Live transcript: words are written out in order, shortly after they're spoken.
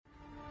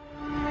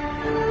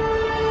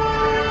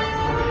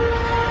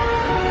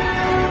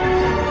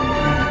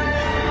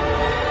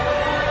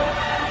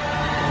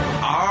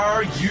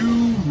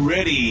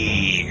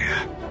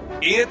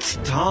It's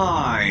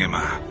time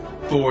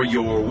for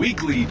your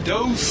weekly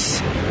dose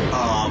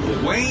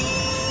of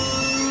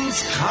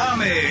Wayne's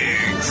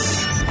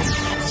Comics.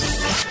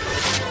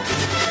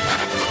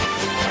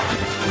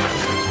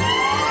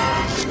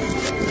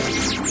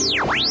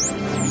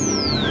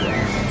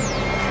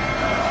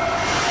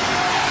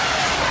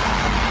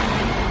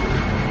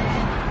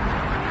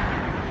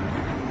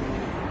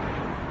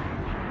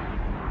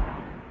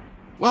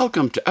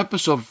 Welcome to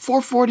episode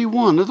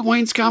 441 of the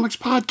Wayne's Comics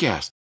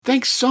podcast.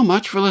 Thanks so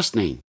much for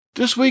listening.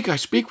 This week I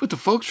speak with the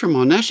folks from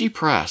Lynsey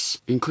Press,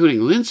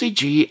 including Lynsey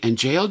G and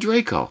Jayel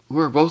Draco, who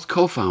are both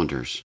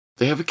co-founders.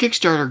 They have a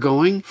Kickstarter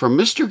going for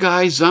Mr.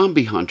 Guy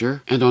Zombie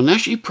Hunter and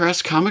Lynsey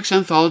Press Comics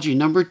Anthology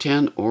No.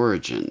 10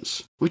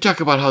 Origins. We talk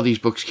about how these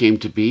books came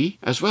to be,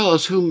 as well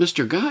as who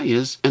Mr. Guy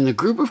is, and the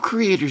group of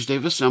creators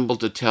they've assembled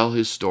to tell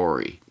his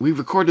story. We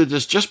recorded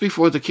this just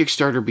before the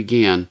Kickstarter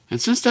began,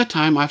 and since that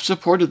time I've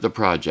supported the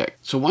project.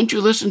 So once you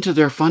listen to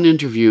their fun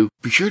interview,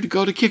 be sure to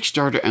go to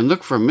Kickstarter and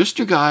look for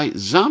Mr. Guy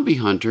Zombie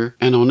Hunter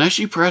and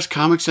Lynsey Press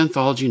Comics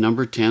Anthology No.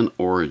 10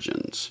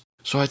 Origins.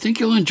 So I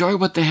think you'll enjoy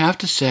what they have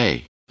to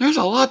say. There's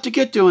a lot to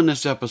get to in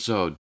this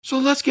episode, so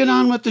let's get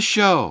on with the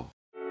show.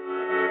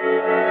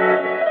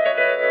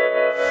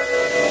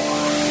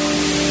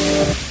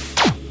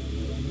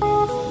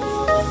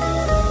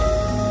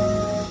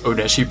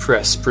 Lynsey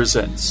Press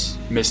presents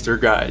Mr.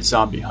 Guy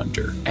Zombie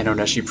Hunter and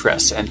Lynsey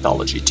Press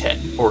Anthology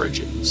 10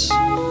 Origins.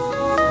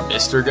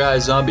 Mr. Guy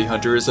Zombie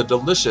Hunter is a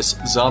delicious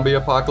zombie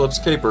apocalypse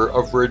caper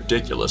of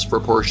ridiculous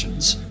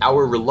proportions.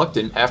 Our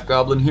reluctant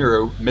half-goblin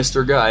hero,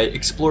 Mr. Guy,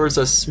 explores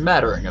a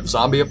smattering of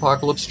zombie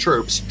apocalypse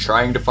tropes,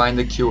 trying to find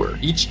the cure.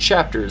 Each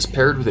chapter is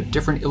paired with a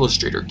different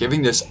illustrator,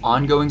 giving this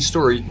ongoing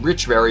story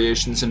rich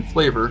variations in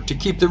flavor to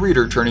keep the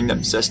reader turning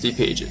them zesty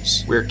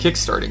pages. We're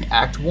kickstarting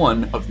Act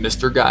 1 of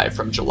Mr. Guy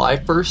from July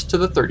 1st to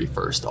the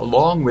 31st,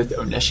 along with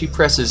Lynsey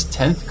Press's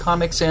 10th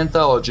comics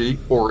anthology,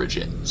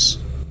 Origins.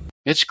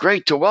 It's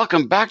great to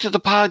welcome back to the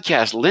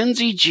podcast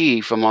Lynsey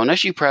G from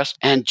Lynsey Press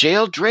and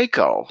Jayel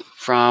Draco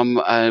from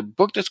a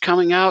book that's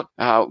coming out.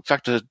 In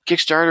fact, the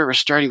Kickstarter is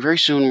starting very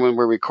soon when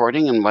we're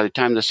recording, and by the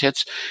time this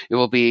hits, it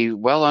will be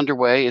well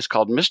underway. It's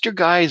called Mr.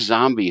 Guy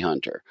Zombie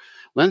Hunter.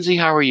 Lynsey,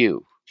 how are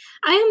you?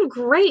 I am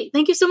great.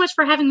 Thank you so much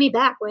for having me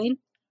back, Wayne.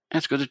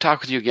 It's good to talk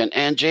with you again.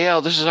 And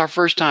Jayel, this is our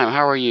first time.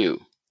 How are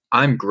you?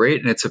 I'm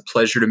great, and it's a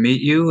pleasure to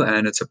meet you,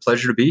 and it's a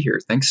pleasure to be here.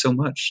 Thanks so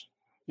much.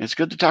 It's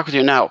good to talk with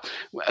you. Now,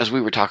 as we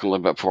were talking a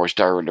little bit before we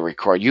started to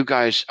record, you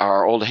guys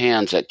are old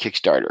hands at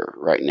Kickstarter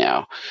right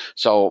now.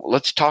 So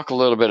let's talk a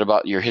little bit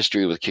about your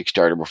history with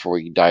Kickstarter before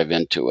we dive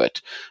into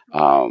it.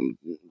 Jayel,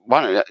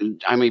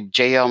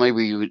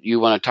 maybe you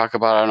want to talk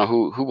about, I don't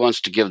know, who wants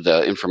to give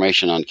the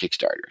information on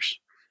Kickstarters?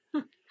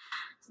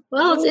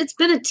 Well, it's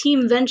been a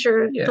team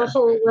venture the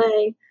whole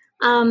way.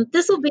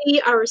 This will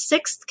be our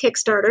 6th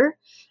Kickstarter.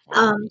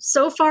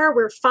 So far,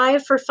 we're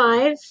 5 for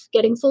 5,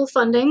 getting full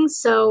funding.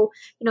 So,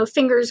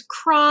 fingers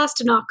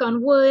crossed, knock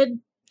on wood,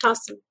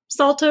 toss some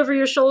salt over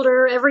your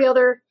shoulder, every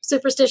other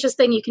superstitious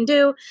thing you can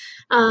do.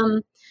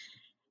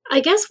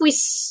 I guess we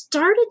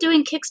started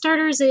doing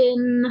Kickstarters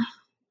in,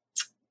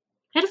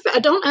 I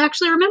don't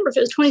actually remember if it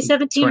was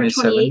 2017 or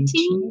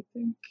 2018. I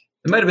think.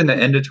 It might have been the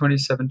end of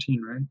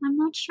 2017, right? I'm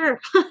not sure,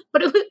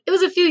 but it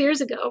was a few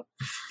years ago.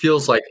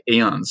 Feels like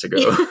eons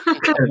ago.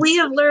 We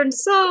have learned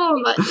so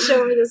much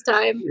over this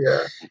time.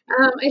 Yeah.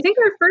 I think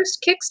our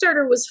first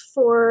Kickstarter was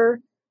for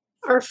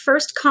our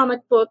first comic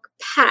book,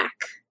 Pack,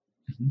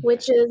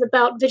 which is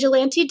about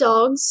vigilante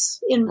dogs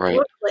in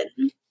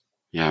Brooklyn.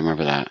 Yeah, I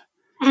remember that.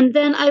 And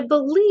then I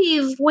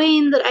believe,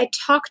 Wayne, that I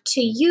talked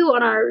to you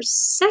on our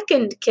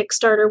second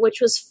Kickstarter,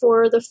 which was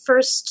for the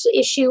first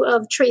issue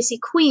of Tracy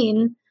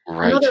Queen,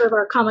 another of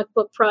our comic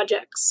book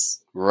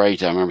projects.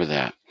 Right, I remember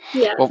that.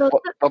 Yeah. Well,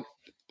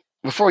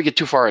 before we get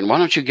too far in, why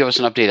don't you give us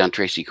an update on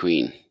Tracy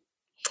Queen?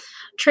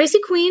 Tracy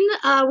Queen,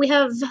 we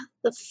have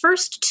the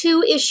first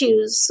 2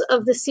 issues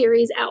of the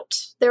series out.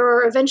 There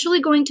are eventually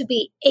going to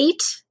be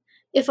 8,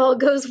 if all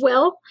goes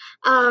well.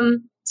 So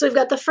we've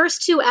got the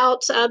first 2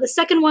 out. The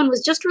second one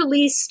was just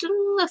released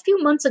a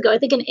few months ago, I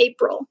think in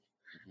April.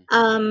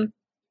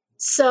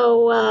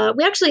 So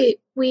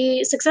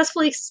we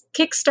successfully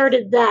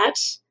kickstarted that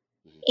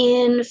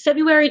in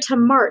February to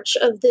March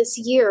of this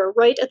year,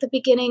 right at the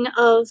beginning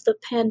of the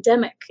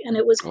pandemic. And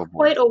it was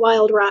quite a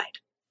wild ride.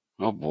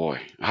 Oh, boy.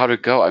 How'd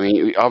it go? I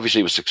mean, obviously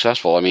it was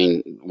successful. I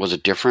mean, was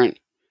it different?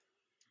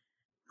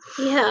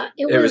 Yeah.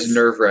 It was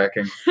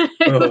nerve-wracking.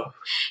 It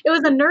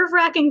was a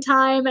nerve-wracking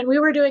time, and we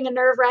were doing a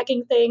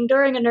nerve-wracking thing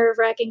during a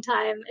nerve-wracking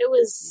time. It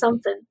was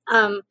something.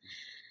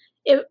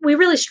 We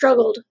really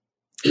struggled.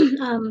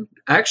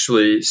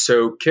 Actually,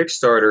 so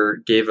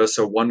Kickstarter gave us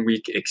a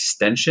 1-week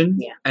extension,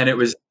 and it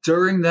was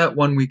during that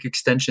 1-week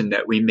extension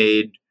that we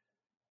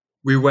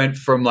went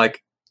from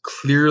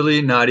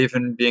clearly not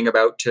even being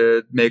about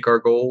to make our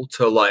goal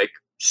to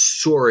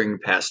soaring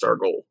past our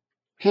goal.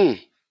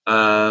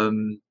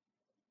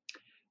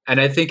 And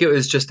I think it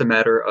was just a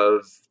matter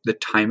of the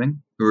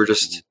timing. We were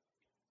just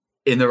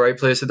in the right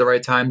place at the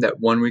right time.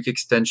 That 1 week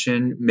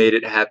extension made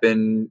it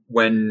happen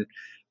when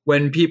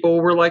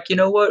people were like, you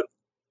know what?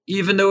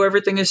 even though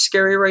everything is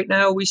scary right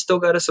now, we still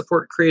got to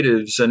support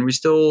creatives, and we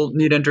still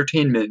need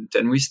entertainment,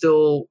 and we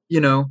still,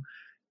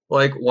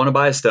 like, want to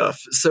buy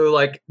stuff. So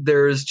like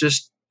there's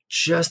just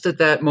at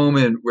that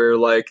moment where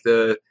like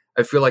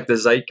I feel like the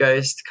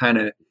zeitgeist kind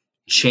of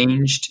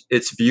changed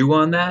its view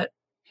on that.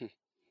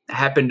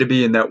 Happened to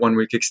be in that 1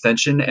 week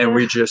extension, and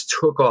we just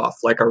took off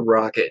like a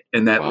rocket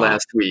in that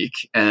last week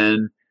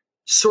and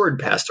soared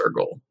past our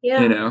goal.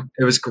 Yeah.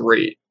 It was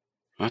great.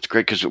 That's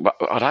great, because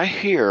what I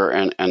hear,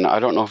 and I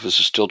don't know if this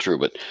is still true,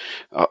 but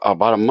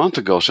about a month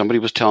ago, somebody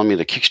was telling me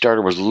that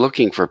Kickstarter was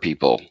looking for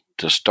people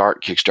to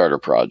start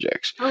Kickstarter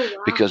projects. Oh,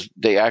 wow. Because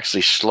they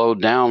actually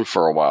slowed down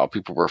for a while.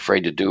 People were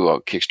afraid to do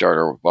a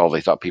Kickstarter while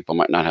they thought people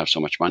might not have so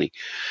much money.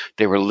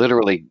 They were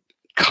literally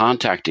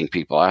contacting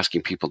people,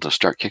 asking people to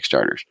start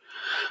Kickstarters.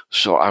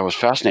 So I was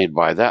fascinated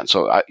by that.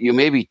 So you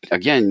may be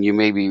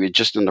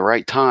just in the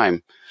right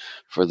time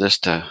for this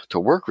to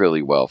work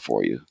really well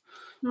for you.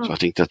 Oh. So I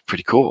think that's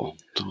pretty cool.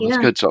 So that's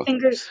good. So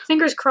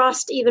fingers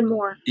crossed even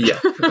more. Yeah.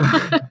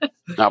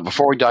 Now,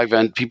 before we dive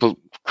in, people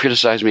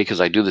criticize me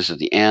because I do this at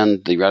the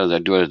end rather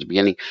than do it at the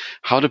beginning.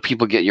 How do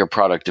people get your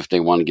product if they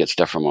want to get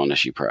stuff from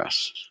Oneshi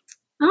Press?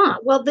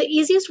 Well, the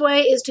easiest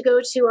way is to go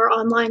to our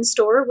online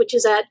store, which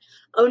is at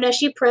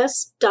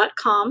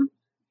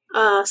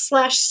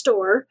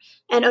oneshipress.com/store.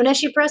 And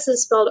Oneshi Press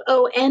is spelled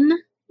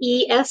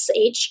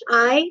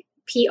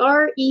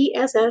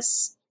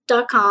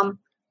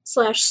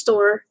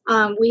ONESHIPRESS.com/store.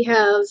 We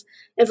have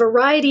a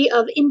variety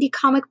of indie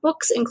comic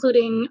books,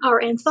 including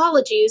our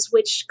anthologies,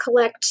 which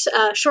collect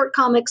short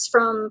comics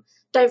from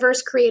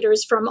diverse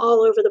creators from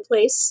all over the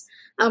place.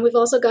 We've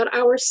also got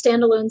our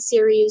standalone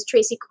series,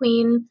 Tracy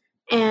Queen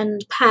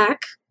and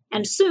Pack,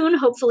 and soon,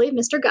 hopefully,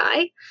 Mr.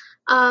 Guy.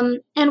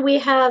 And we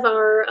have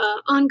our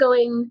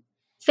ongoing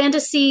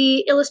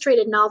fantasy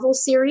illustrated novel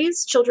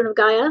series, Children of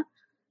Gaia.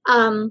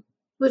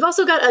 We've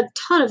also got a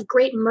ton of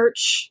great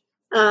merch,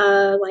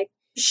 like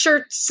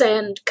shirts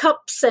and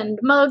cups and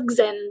mugs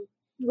and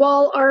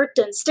wall art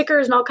and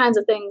stickers and all kinds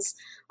of things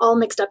all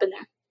mixed up in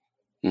there.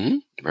 Mm-hmm.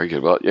 Very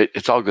good. Well,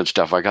 it's all good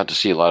stuff. I got to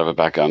see a lot of it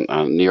back on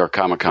New York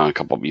Comic Con a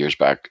couple of years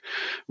back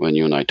when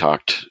you and I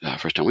talked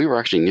first time. We were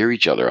actually near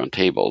each other on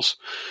tables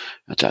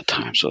at that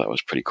time, so that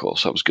was pretty cool.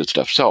 So it was good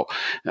stuff. So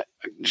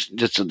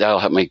that'll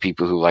help make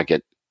people who like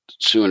it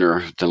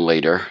sooner than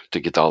later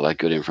to get all that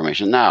good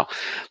information. Now,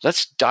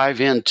 let's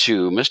dive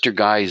into Mr.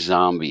 Guy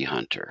Zombie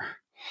Hunter.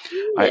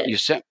 You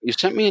sent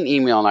me an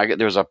email, and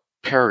there was a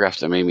paragraph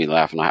that made me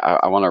laugh, and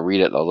I want to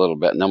read it a little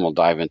bit, and then we'll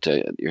dive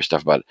into your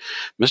stuff about it.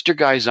 Mr.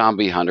 Guy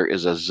Zombie Hunter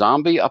is a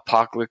zombie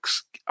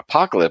apocalypse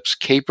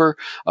caper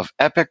of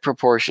epic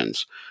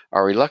proportions.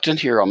 Our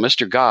reluctant hero,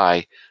 Mr.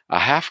 Guy, a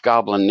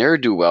half-goblin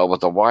ne'er-do-well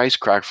with a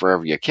wisecrack for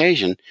every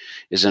occasion,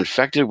 is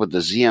infected with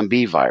the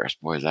ZMB virus.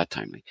 Boy, is that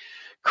timely.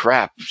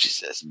 Crap, she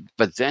says.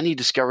 But then he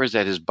discovers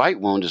that his bite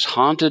wound is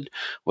haunted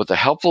with a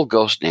helpful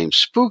ghost named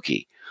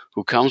Spooky,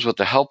 who comes with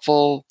a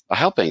helping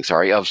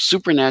of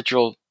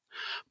supernatural.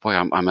 Boy,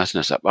 I'm messing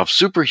this up. Of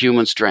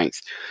superhuman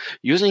strength.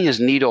 Using his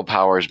needle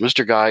powers,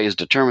 Mr. Guy is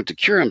determined to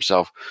cure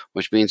himself,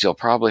 which means he'll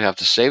probably have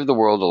to save the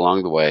world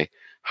along the way.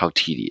 How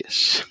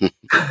tedious.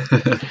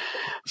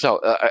 So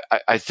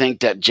I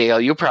think that,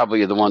 Jayel, you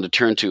probably are the one to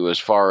turn to as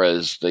far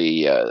as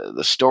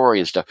the story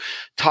and stuff.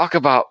 Talk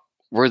about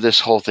where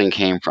this whole thing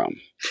came from.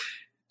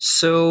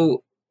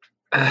 So,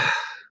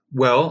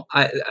 well,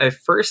 I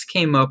first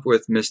came up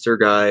with Mr.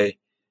 Guy.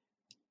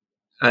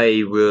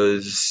 I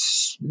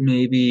was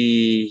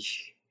maybe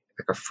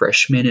like a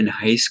freshman in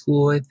high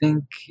school, I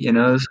think. This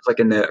was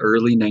like in the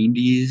early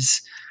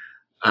 90s.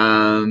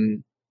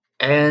 And,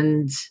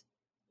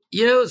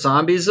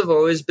 zombies have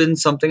always been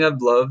something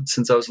I've loved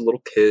since I was a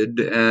little kid.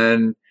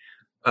 And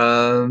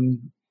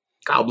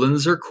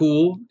goblins are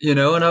cool,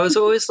 and I was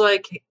always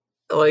like,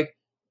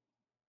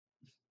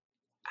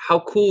 how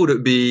cool would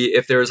it be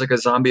if there was like a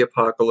zombie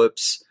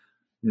apocalypse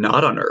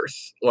not on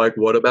Earth? Like,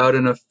 what about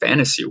in a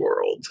fantasy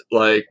world,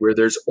 like where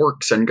there's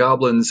orcs and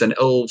goblins and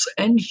elves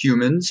and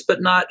humans,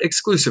 but not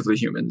exclusively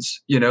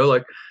humans?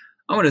 Like,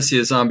 I want to see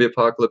a zombie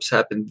apocalypse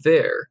happen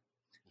there.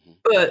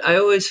 But I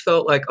always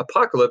felt like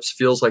apocalypse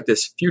feels like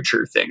this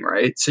future thing,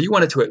 right? So you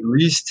want it to at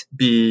least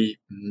be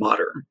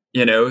modern,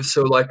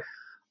 So like,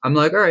 I'm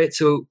like, all right,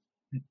 so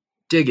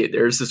dig it.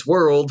 There's this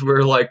world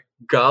where like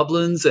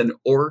goblins and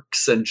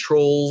orcs and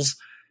trolls,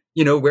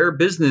 wear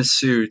business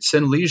suits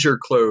and leisure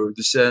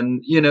clothes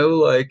and,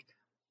 like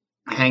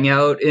hang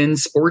out in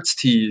sports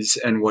tees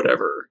and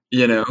whatever,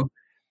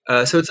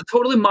 So it's a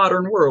totally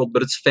modern world,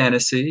 but it's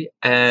fantasy.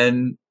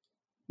 And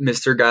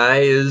Mr. Guy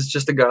is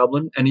just a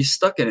goblin and he's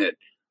stuck in it.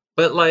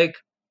 But like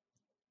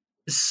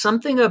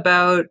something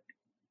about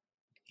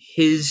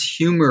his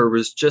humor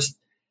was just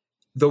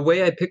the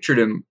way I pictured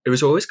him. It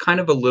was always kind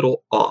of a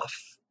little off.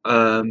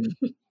 And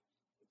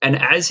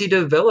as he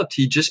developed,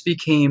 he just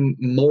became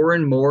more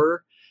and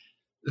more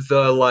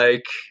the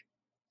like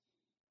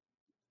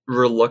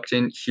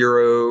reluctant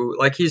hero.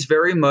 Like he's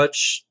very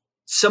much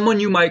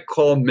someone you might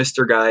call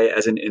Mr. Guy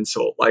as an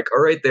insult. Like,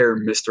 all right there,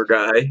 Mr.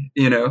 Guy,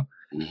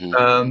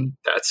 Mm-hmm.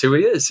 That's who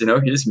he is.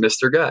 He's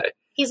Mr. Guy.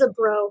 He's a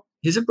bro.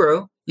 he's a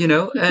bro,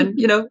 and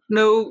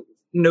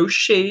no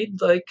shade,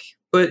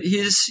 but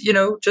he's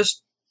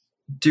just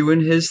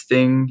doing his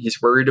thing.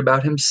 He's worried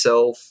about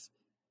himself.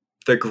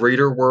 The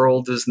greater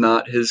world is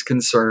not his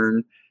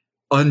concern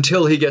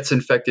until he gets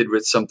infected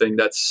with something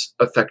that's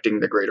affecting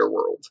the greater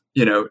world.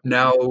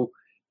 Now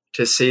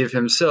to save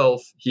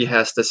himself, he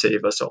has to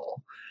save us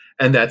all.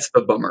 And that's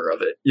the bummer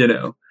of it,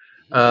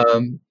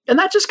 and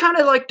that just kind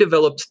of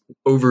developed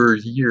over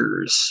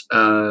years,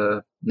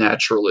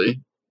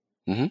 naturally.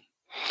 Mm-hmm.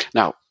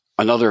 Now,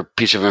 another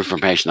piece of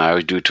information I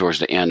always do towards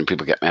the end, and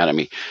people get mad at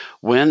me.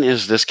 When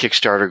is this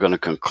Kickstarter going to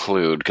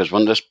conclude? Because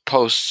when this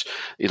posts,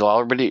 it'll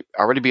already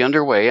be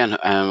underway,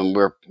 and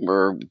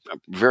we're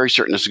very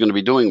certain this is going to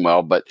be doing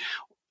well. But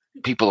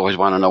people always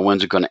want to know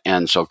when's it going to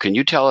end. So, can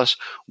you tell us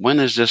when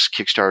is this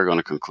Kickstarter going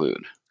to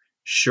conclude?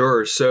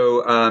 Sure.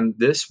 So,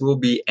 this will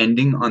be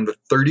ending on the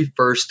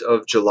 31st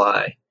of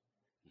July.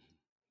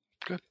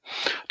 Good.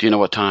 Do you know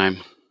what time?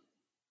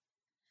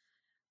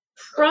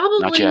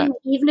 Probably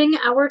evening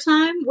our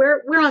time.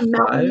 We're on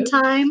Mountain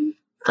Time.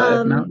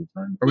 5 Mountain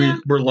Time?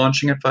 We're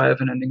launching at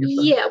 5 and ending at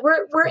 5? Yeah,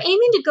 we're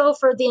aiming to go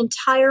for the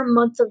entire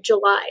month of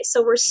July.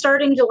 So we're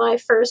starting July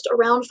 1st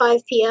around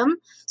 5 p.m.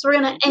 So we're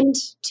going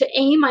to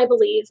aim, I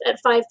believe, at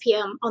 5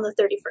 p.m. on the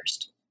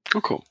 31st. Oh,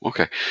 cool.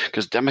 Okay.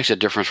 Because that makes a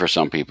difference for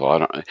some people. I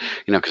don't,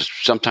 because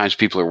sometimes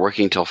people are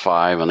working till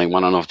 5 and they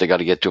want to know if they got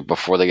to get to it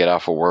before they get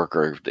off of work,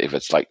 or if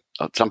it's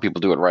some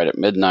people do it right at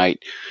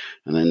midnight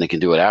and then they can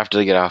do it after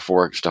they get off of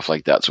work, stuff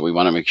like that. So we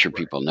want to make sure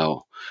people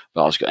know.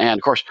 And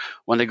of course,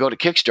 when they go to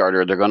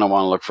Kickstarter, they're going to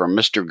want to look for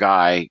Mr.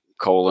 Guy :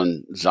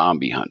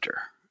 Zombie Hunter.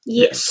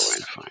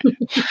 Yes.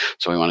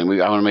 So I want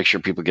to make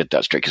sure people get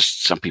that straight, because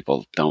some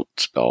people don't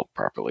spell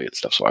properly and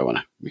stuff. So I want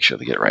to make sure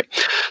they get it right.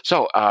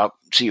 So,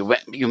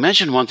 you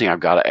mentioned one thing I've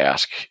got to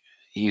ask.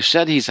 You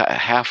said he's a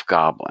half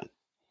goblin.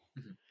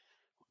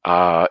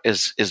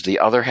 Is the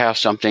other half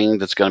something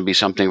that's going to be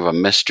something of a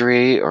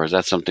mystery, or is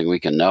that something we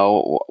can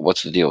know?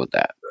 What's the deal with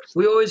that?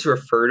 We always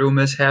refer to him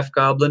as half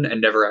goblin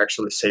and never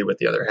actually say what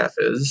the other half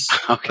is.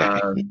 Okay.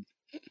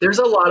 There's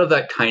a lot of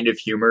that kind of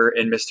humor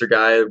in Mr.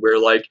 Guy, where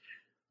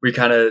we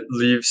kind of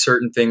leave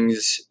certain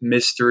things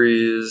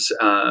mysteries.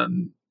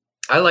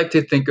 I like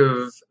to think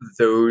of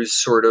those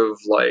sort of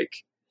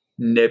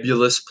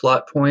nebulous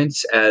plot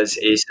points as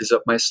aces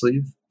up my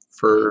sleeve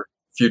for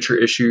future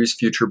issues,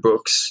 future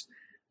books,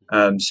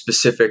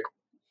 specific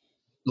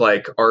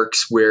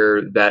arcs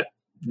where that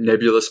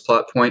nebulous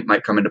plot point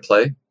might come into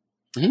play.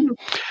 Mm-hmm.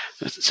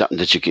 It's something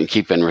that you can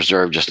keep in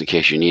reserve just in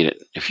case you need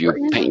it. If you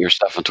paint your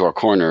stuff into a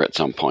corner at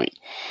some point.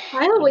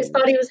 I always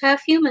thought he was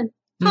half human.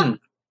 Huh.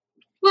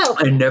 Well,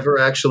 I never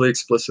actually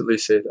explicitly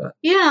say that.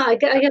 Yeah, I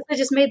guess I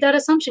just made that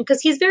assumption,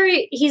 because he's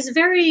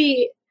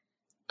very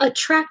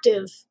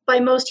attractive by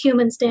most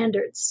human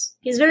standards.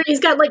 He's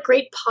got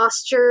great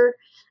posture.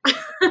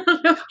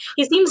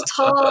 He seems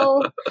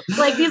tall.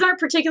 These aren't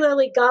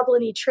particularly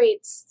goblin-y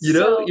traits.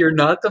 You're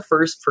not the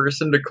first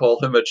person to call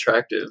him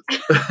attractive.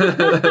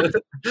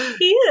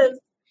 He is.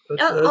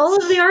 All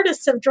of the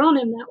artists have drawn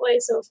him that way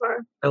so far.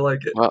 I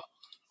like it.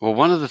 Well,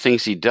 one of the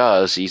things he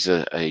does, he's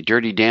a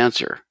dirty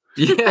dancer.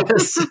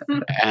 Yes.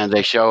 And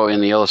they show in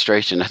the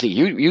illustration, I think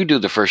you do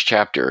the first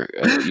chapter.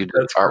 You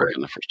do artwork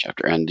in the first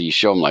chapter, and you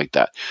show them like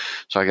that.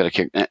 So I got a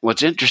kick.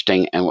 What's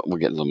interesting, and we'll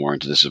get a little more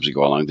into this as we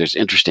go along, there's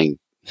interesting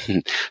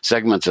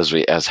segments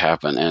as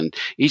happen, and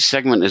each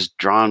segment is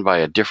drawn by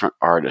a different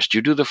artist.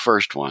 You do the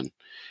first one,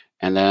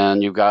 and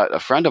then you've got a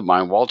friend of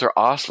mine, Walter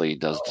Osley,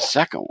 does the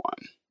second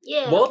one.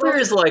 Yeah, Walter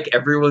is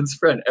everyone's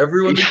friend.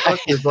 Everyone who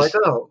talks is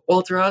oh,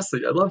 Walter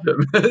Osley, I love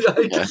him.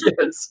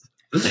 Yes.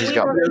 He's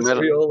got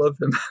we all love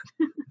him.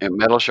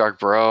 Metal Shark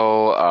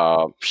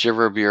Bro,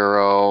 Shiver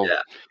Bureau,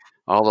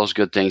 all those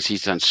good things.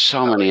 He's done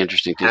so many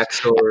interesting things.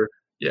 Axor.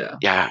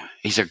 Yeah,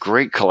 he's a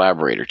great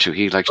collaborator too.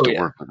 He likes to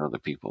work with other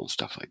people and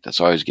stuff like that.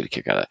 So I always get a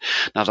kick out of that.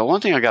 Now, the one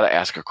thing I got to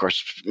ask, of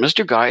course,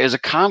 Mr. Guy is a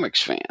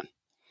comics fan.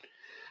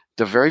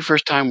 The very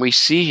first time we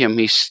see him,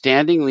 he's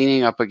standing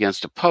leaning up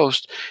against a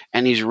post,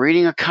 and he's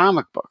reading a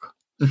comic book.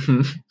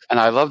 Mm-hmm. And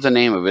I love the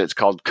name of it. It's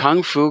called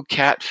Kung Fu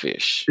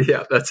Catfish.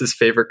 Yeah, that's his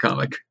favorite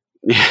comic.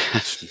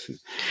 Yes.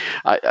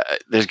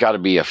 There's got to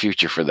be a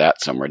future for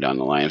that somewhere down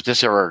the line. If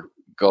this ever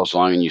goes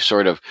along and you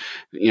sort of,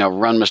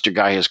 run Mr.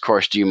 Guy his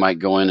course, you might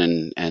go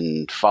in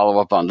and follow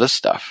up on this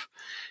stuff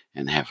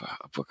and have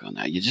a book on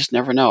that. You just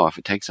never know. If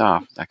it takes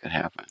off, that could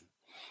happen.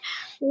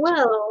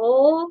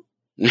 Well,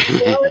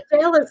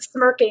 Jayel is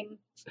smirking.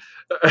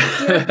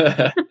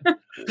 So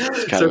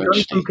Kung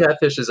Fu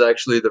Catfish is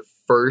actually the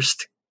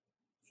first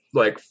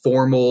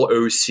formal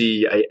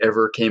OC I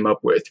ever came up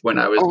with when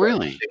I was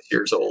 6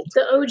 years old.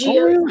 The OG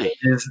OC. It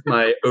is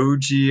my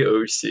OG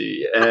OC.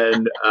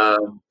 And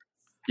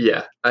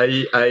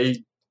I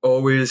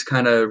always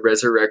kind of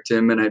resurrect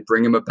him and I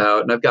bring him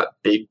about, and I've got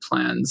big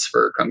plans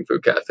for Kung Fu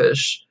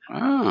Catfish.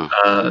 Oh.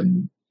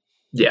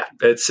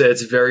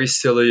 It's very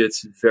silly.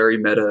 It's very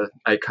meta.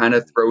 I kind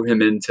of throw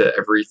him into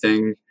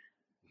everything.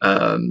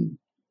 And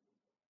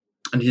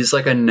he's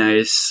a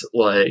nice,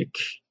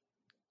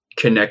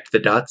 connect the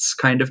dots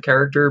kind of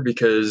character,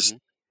 because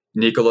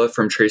Nicola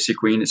from Tracy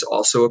Queen is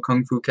also a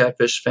Kung Fu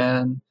Catfish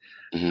fan.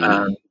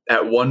 Mm-hmm.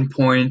 At one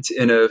point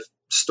in a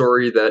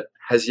story that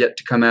has yet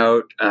to come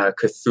out,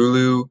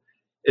 Cthulhu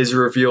is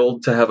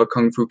revealed to have a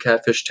Kung Fu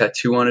Catfish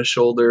tattoo on his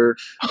shoulder.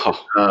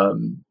 Oh.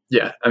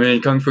 Yeah, I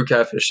mean, Kung Fu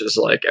Catfish is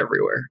like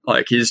everywhere.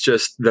 Like, he's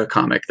just the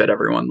comic that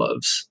everyone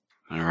loves.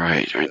 All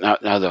right.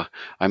 Now,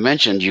 I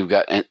mentioned you've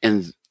got,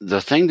 and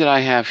the thing that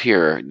I have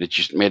here that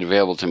you made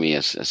available to me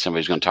as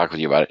somebody's going to talk with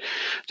you about it,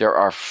 there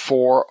are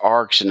 4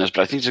 arcs in this,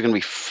 but I think there's going to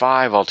be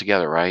 5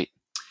 altogether, right?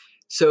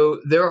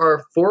 So there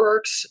are 4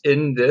 arcs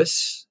in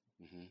this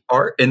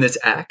in this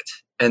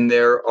act, and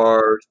there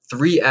are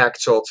 3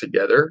 acts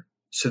altogether.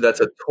 So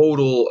that's a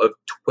total of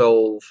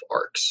 12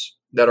 arcs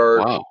that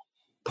are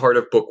part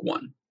of book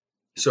 1.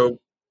 So,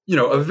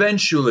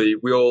 eventually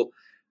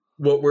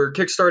what we're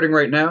kickstarting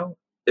right now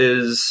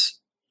is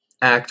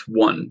Act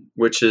 1,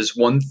 which is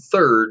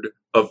 1/3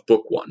 of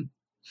book 1.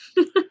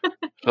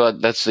 So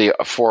that's the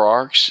 4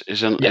 arcs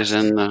is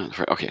in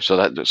okay.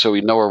 So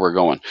we know where we're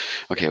going.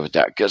 Okay, with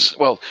that, because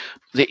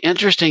the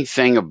interesting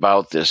thing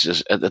about this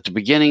is at the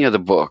beginning of the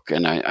book,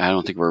 and I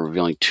don't think we're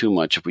revealing too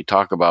much if we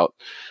talk about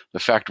the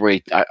fact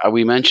where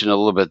we mentioned a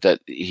little bit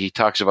that he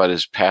talks about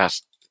his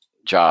past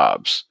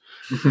jobs.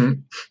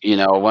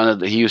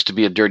 Mm-hmm. He used to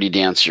be a dirty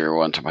dancer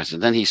one time. I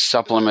said, then he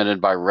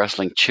supplemented by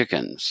wrestling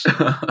chickens.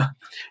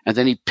 And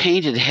then he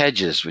painted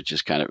hedges, which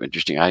is kind of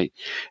interesting.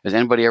 Has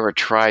anybody ever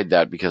tried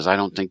that? Because I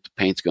don't think the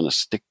paint's going to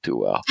stick too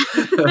well.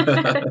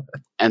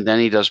 And then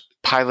he does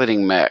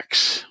piloting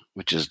mechs,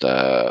 which is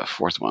the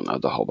 4th one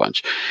of the whole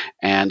bunch.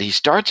 And he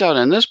starts out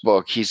in this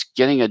book, he's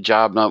getting a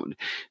job. Now,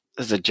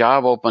 there's a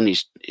job open.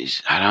 He's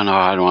I don't know.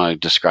 I don't want to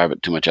describe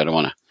it too much. I don't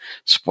want to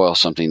spoil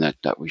something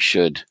that we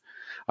should.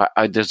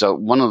 There's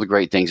one of the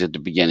great things at the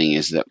beginning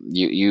is that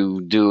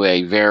you do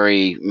a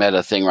very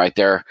meta thing right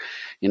there.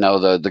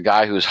 The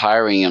guy who's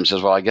hiring him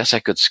says, well, I guess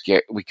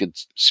we could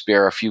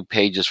spare a few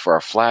pages for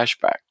a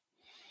flashback.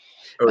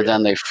 But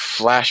then they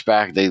flash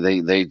back,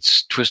 they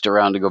twist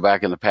around to go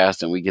back in the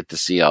past, and we get to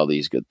see all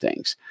these good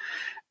things.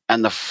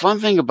 And the fun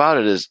thing about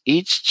it is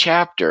each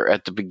chapter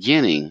at the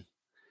beginning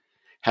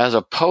has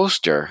a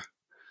poster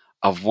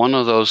of one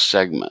of those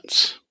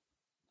segments.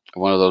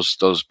 One of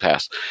those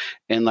past.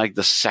 And like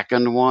the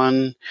second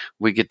one,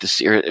 we get to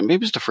see, or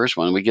maybe it's the first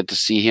one, we get to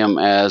see him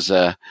as,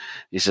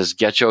 he says,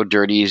 Get Your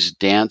Dirties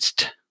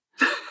Danced.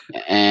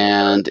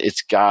 And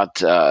it's got,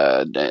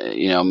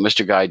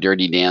 Mr. Guy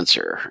Dirty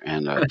Dancer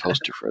and a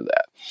poster for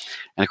that.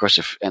 And of course,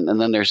 and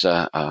then there's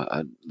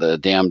the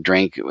damn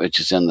drink, which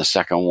is in the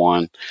second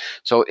one.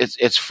 So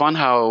it's fun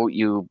how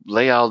you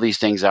lay all these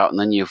things out and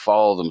then you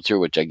follow them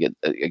through, which I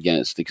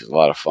think is a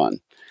lot of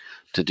fun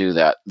to do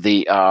that.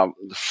 The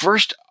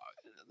first,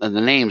 the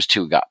names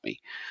too got me.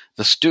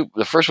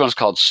 The first one is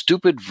called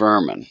Stupid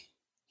Vermin,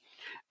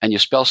 and you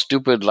spell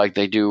stupid like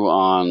they do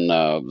on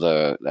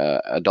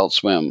the Adult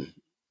Swim.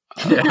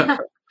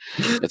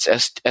 It's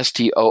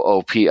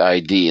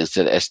STOOPID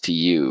instead of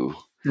STU.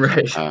 Right.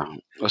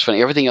 It was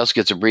funny. Everything else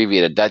gets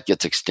abbreviated. That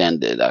gets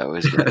extended. I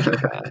always get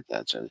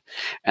that.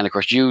 And of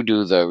course, you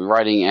do the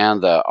writing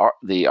and the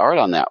art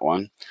on that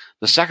one.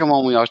 The second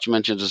one we also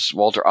mentioned is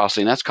Walter Osley,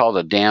 and that's called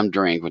A Damn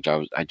Drink, which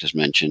I just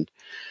mentioned.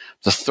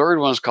 The third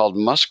one is called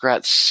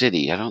Muskrat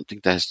City. I don't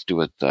think that has to do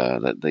with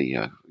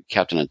the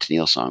Captain and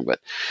Tennille song,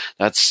 but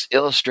that's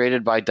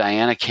illustrated by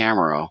Diana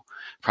Camero.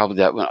 Probably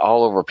that went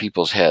all over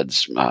people's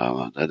heads.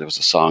 There was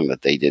a song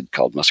that they did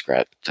called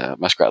Muskrat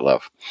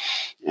Love,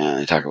 and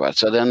they talk about it.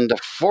 So then the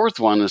fourth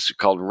one is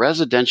called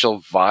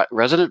Resident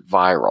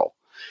Viral,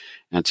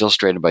 and it's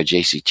illustrated by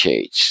J.C.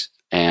 Chase.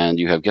 And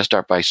you have guest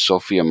art by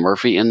Sophia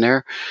Murphy in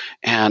there,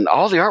 and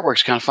all the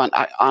artwork's kind of fun.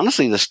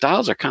 Honestly, the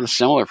styles are kind of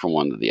similar from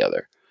one to the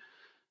other.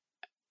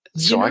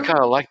 So I kind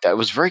of like that. It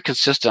was very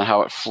consistent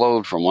how it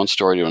flowed from one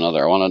story to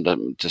another. I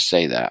wanted to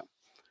say that.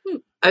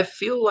 I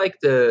feel like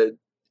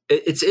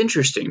it's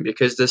interesting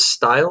because the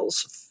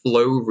styles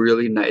flow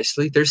really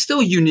nicely. They're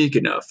still unique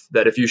enough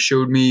that if you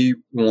showed me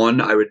one,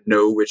 I would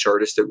know which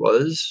artist it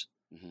was.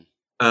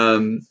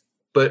 Mm-hmm.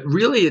 But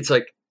really, it's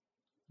like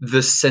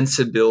the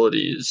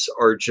sensibilities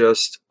are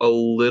just a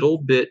little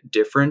bit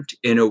different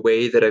in a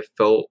way that I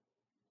felt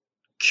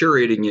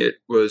curating it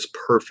was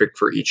perfect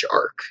for each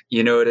arc.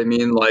 You know what I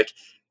mean? Like,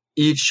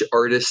 each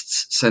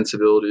artist's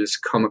sensibilities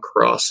come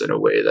across in a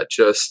way that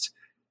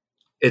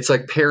it's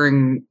like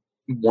pairing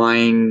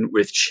wine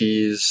with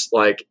cheese,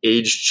 like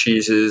aged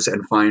cheeses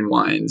and fine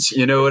wines.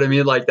 You know what I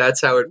mean? Like,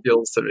 that's how it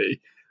feels to me.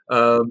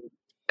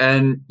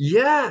 And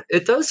yeah,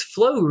 it does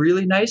flow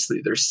really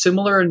nicely. They're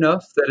similar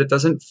enough that it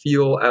doesn't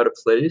feel out of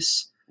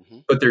place,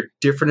 but they're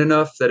different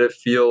enough that it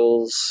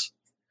feels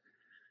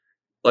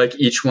like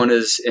each one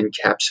is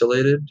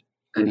encapsulated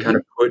and kind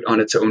of put on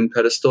its own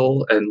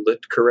pedestal and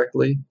lit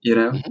correctly, you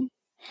know? Mm-hmm.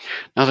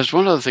 Now, there's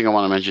one other thing I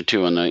want to mention,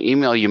 too. In the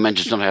email, you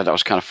mentioned something that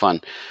was kind of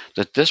fun,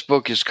 that this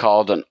book is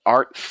called an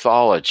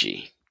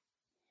artthology.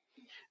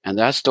 And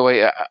that's the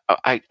way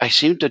I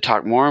seem to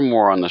talk more and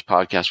more on this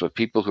podcast with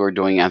people who are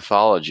doing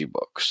anthology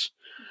books.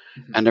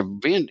 And they're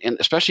being,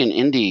 especially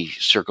in indie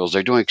circles,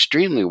 they're doing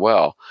extremely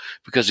well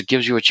because it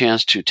gives you a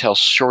chance to tell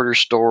shorter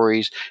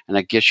stories, and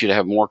it gets you to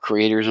have more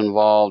creators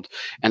involved,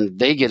 and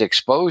they get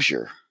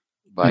exposure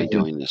by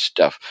doing this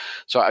stuff.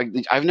 So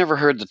I've never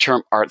heard the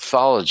term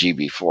arthology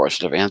before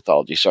instead of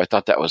anthology. So I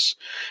thought that was,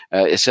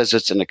 it says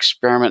it's an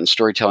experiment in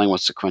storytelling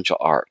with sequential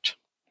art.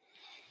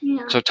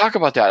 Yeah. So talk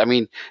about that. I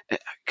mean,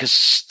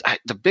 because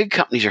the big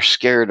companies are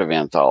scared of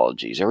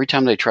anthologies. Every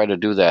time they try to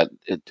do that,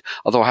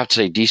 although I have to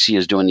say DC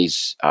is doing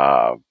these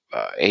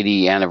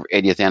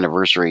 80th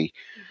anniversary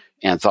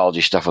anthology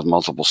stuff with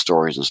multiple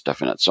stories and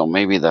stuff in it. So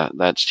maybe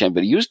that's 10.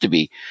 But it used to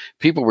be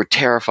people were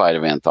terrified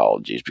of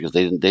anthologies because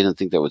they didn't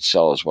think they would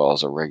sell as well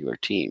as a regular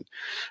team.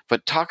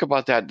 But talk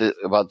about that,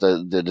 about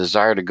the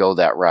desire to go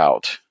that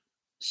route.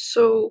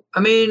 So, I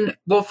mean,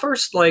 well,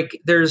 first, like,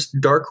 there's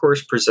Dark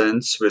Horse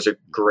Presents was a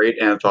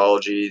great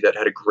anthology that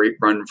had a great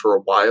run for a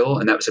while,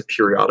 and that was a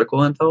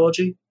periodical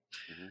anthology.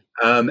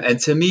 And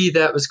to me,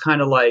 that was kind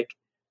of like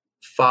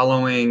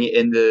following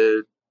in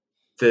the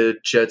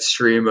jet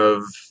stream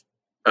of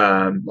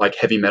like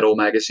Heavy Metal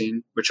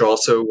magazine, which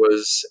also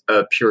was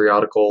a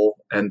periodical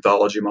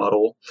anthology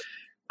model.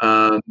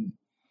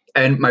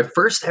 And my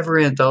first ever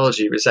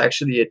anthology was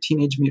actually a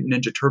Teenage Mutant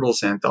Ninja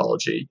Turtles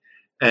anthology.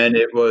 And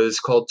it was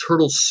called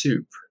Turtle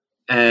Soup.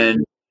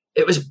 And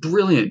it was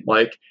brilliant.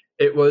 Like,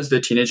 it was the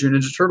Teenage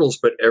Mutant Ninja Turtles,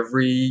 but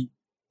every,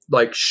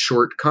 like,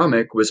 short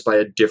comic was by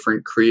a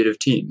different creative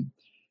team.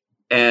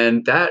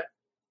 And that,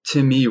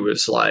 to me,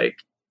 was, like,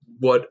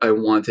 what I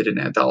wanted an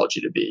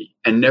anthology to be.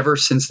 And never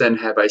since then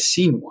have I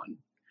seen one.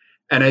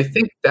 And I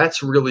think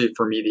that's really,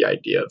 for me, the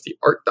idea of the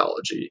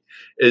arthology,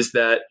 is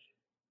that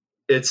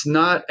it's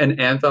not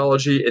an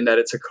anthology in that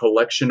it's a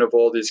collection of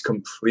all these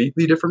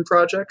completely different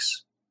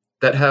projects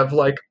that have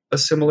like a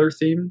similar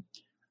theme,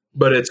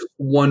 but it's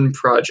one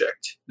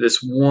project, this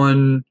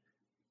one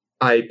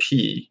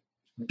IP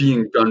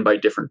being done by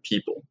different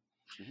people.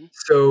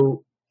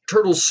 So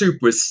Turtle Soup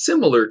was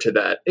similar to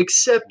that,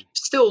 except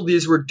still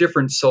these were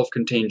different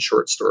self-contained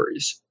short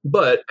stories,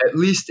 but at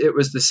least it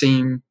was the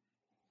same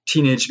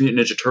Teenage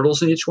Mutant Ninja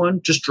Turtles in each one,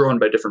 just drawn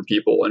by different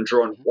people and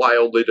drawn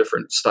wildly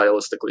different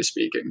stylistically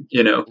speaking,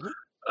 you know?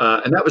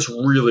 And that was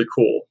really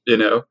cool, you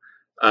know?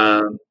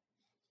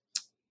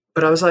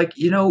 But I was like,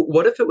 you know,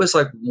 what if it was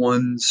like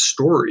one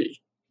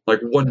story, like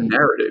one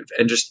narrative,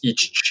 and just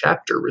each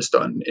chapter was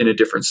done in a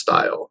different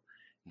style,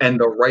 and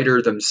the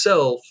writer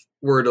themselves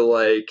were to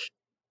like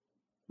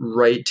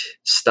write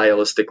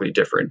stylistically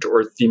different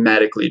or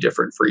thematically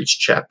different for each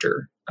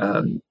chapter.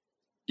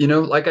 You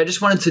know, like I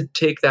just wanted to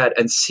take that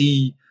and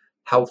see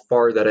how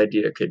far that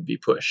idea could be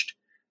pushed.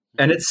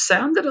 And it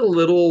sounded a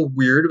little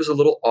weird. It was a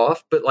little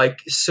off, but like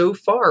so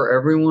far,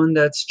 everyone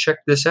that's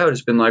checked this out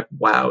has been like,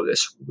 wow,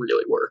 this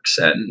really works.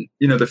 And,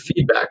 you know, the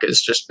feedback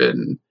has just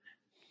been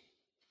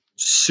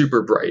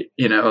super bright.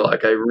 You know,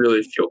 like I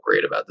really feel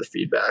great about the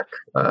feedback.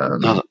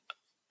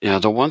 Yeah,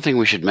 the one thing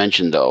we should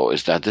mention, though,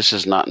 is that this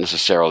is not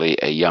necessarily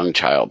a young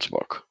child's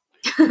book.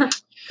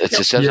 It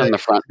says on the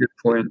front. Good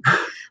point.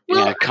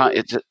 Yeah,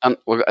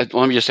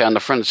 let me just say on the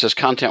front, it says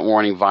content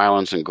warning,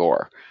 violence, and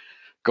gore.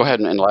 Go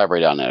ahead and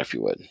elaborate on that if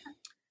you would.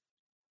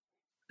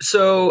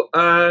 So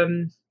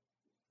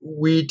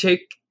we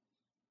take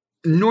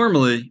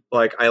normally,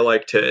 like I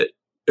like to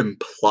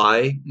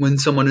imply when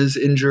someone is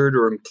injured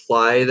or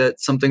imply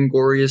that something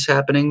gory is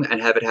happening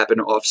and have it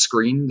happen off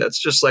screen. That's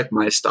just like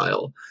my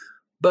style.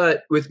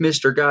 But with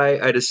Mr. Guy,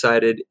 I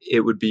decided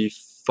it would be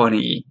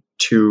funny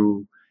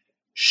to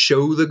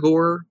show the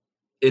gore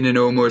in an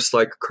almost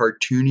like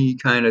cartoony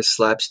kind of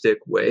slapstick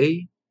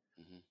way.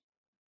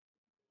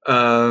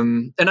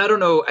 And I don't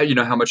know, you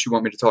know, how much you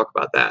want me to talk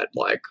about that.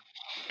 Like,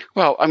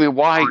 well, I mean,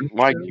 why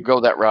go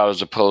that route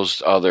as opposed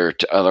to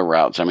other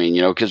routes? I mean,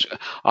 you know, because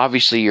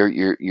obviously you're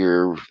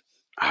you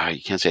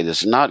can't say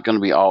this is not going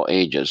to be all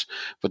ages,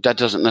 but that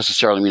doesn't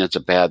necessarily mean it's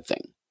a bad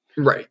thing,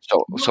 right?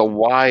 So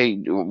why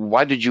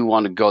did you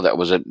want to go that?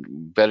 Was it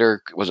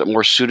better? Was it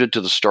more suited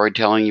to the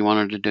storytelling you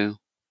wanted to do?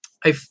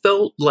 I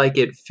felt like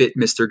it fit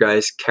Mr.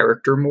 Guy's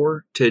character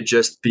more to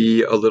just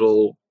be a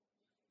little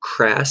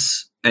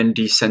crass and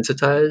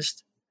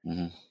desensitized.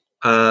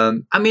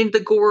 I mean, the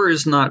gore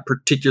is not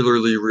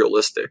particularly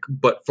realistic,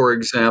 but for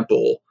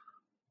example,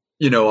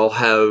 you know, I'll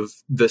have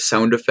the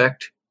sound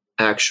effect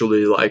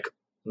actually like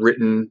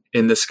written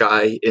in the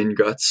sky in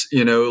guts,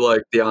 you know,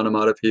 like the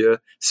onomatopoeia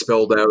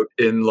spelled out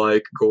in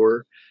like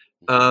gore.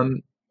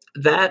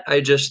 That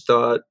I just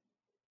thought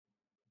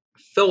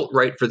felt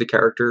right for the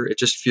character. It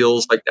just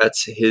feels like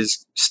that's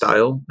his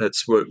style.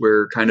 That's what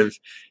we're kind of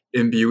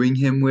imbuing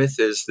him with,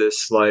 is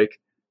this like,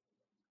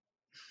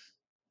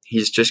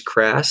 he's just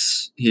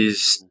crass.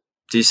 He's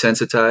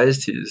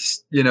desensitized.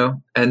 He's, you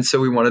know, and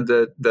so we wanted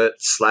that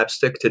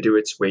slapstick to do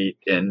its weight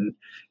in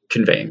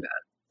conveying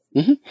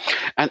that.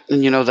 And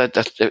you know,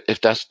 that's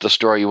if that's the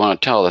story you want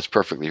to tell, that's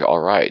perfectly all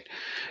right.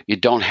 You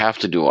don't have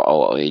to do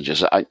all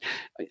ages.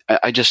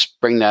 I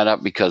just bring that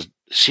up because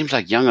it seems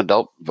like young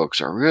adult books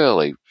are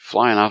really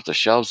flying off the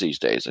shelves these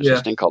days. There's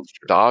this thing called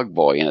Dog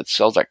Boy, and it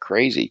sells like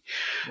crazy.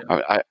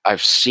 Yeah.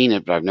 I've seen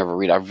it, but I've never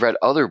read it. I've read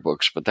other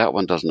books, but that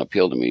one doesn't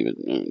appeal to me.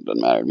 It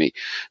doesn't matter to me.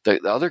 The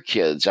other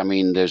kids, I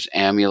mean, there's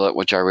Amulet,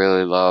 which I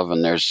really love,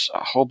 and there's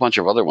a whole bunch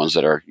of other ones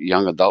that are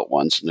young adult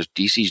ones. And there's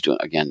DC's doing,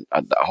 again,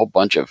 a whole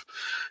bunch of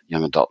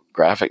young adult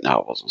graphic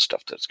novels and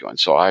stuff that's going.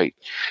 So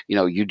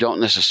you don't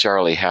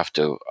necessarily have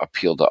to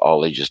appeal to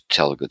all ages to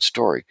tell a good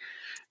story.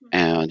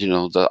 And,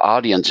 the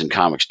audience in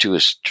comics, too,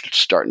 is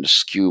starting to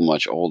skew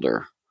much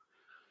older.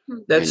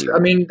 That's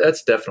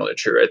definitely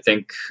true. I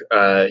think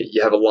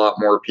you have a lot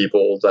more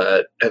people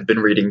that have been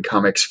reading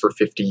comics for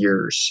 50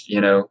 years,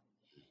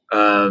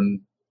 and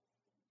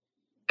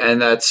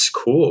that's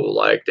cool.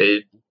 Like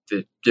the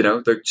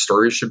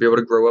stories should be able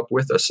to grow up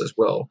with us as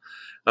well.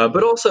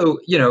 But also,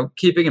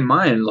 keeping in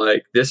mind,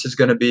 like, this is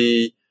going to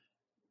be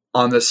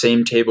on the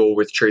same table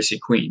with Tracy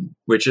Queen,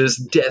 which is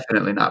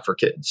definitely not for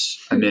kids.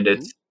 I mean,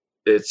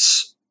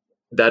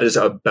 that is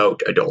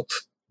about adult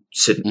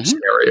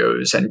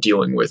scenarios and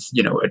dealing with,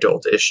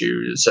 adult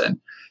issues. And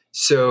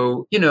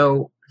so,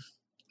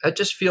 I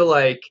just feel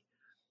like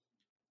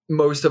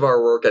most of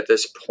our work at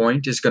this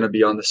point is going to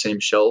be on the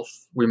same shelf.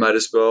 We might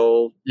as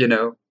well,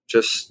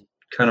 just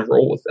kind of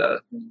roll with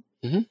that.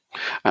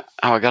 Mm-hmm.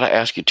 I got to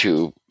ask you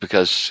too,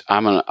 because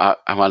I'm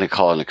going to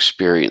call an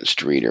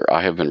experienced reader.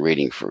 I have been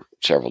reading for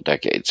several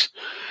decades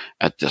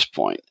at this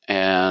point.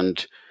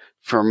 And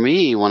for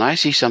me, when I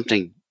see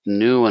something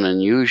new and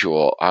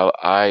unusual,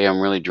 I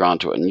am really drawn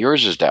to it. And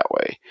yours is that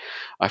way.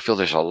 I feel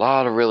there's a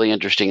lot of really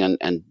interesting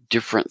and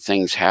different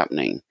things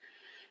happening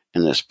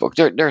in this book.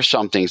 There are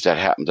some things that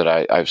happen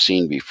that I've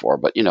seen before,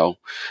 but you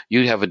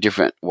have a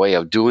different way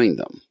of doing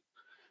them,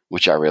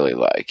 which I really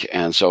like.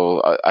 And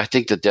so I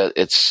think that's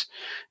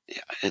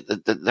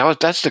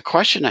the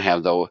question I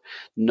have, though,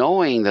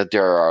 knowing that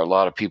there are a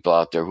lot of people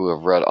out there who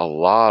have read a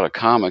lot of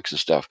comics and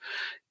stuff.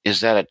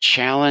 Is that a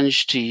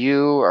challenge to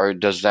you, or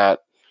does that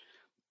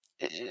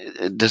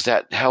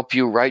help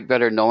you write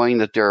better, knowing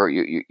that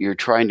you're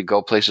trying to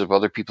go places where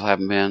other people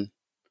haven't been?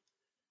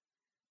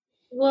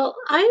 Well,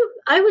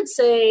 I would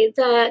say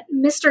that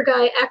Mr.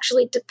 Guy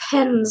actually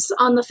depends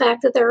on the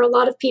fact that there are a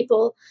lot of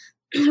people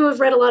who have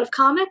read a lot of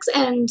comics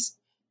and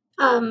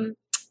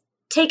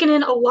taken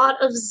in a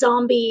lot of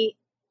zombie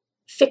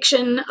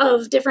fiction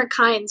of different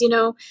kinds,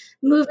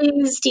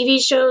 movies, TV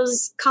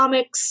shows,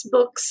 comics,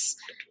 books.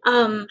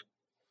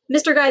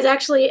 Mr. Guy is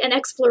actually an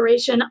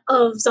exploration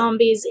of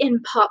zombies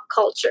in pop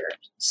culture.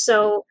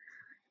 So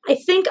I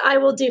think I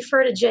will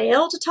defer to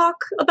Jayel to talk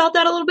about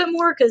that a little bit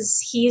more,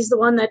 because he's the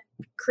one that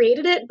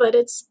created it, but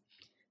it's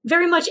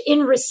very much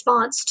in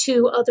response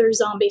to other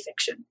zombie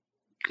fiction.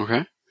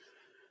 Okay.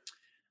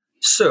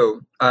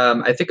 So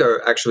I think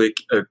actually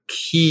a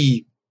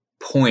key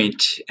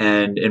point,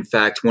 and in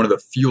fact one of the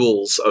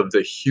fuels of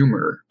the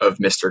humor of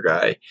Mr.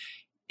 Guy,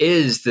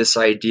 is this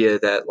idea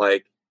that,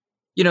 like,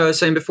 I was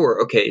saying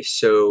before, okay,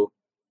 so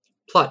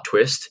plot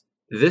twist,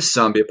 this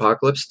zombie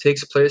apocalypse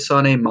takes place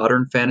on a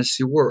modern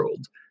fantasy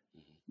world.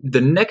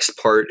 The next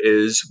part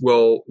is,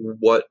 well,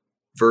 what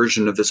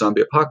version of the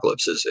zombie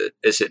apocalypse is it?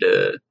 Is it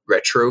a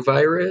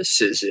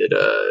retrovirus? Is it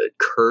a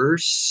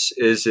curse?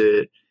 Is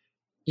it,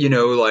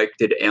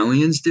 did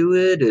aliens do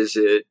it? Is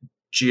it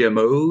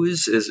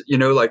GMOs? Is,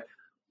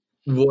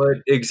 what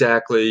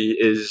exactly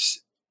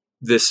is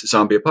this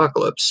zombie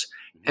apocalypse?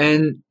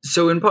 And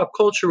so in pop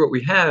culture, what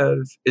we have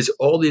is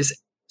all these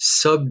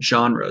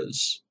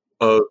subgenres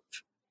of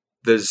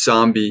the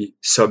zombie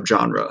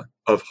subgenre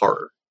of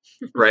horror,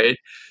 right?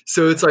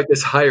 So it's like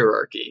this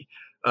hierarchy.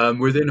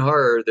 Within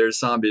horror, there's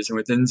zombies, and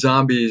within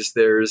zombies,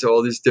 there's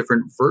all these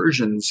different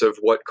versions of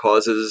what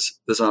causes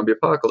the zombie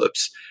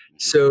apocalypse.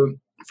 So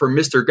for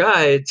Mr.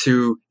 Guy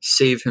to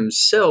save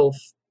himself,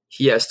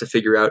 he has to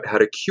figure out how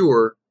to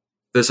cure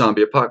the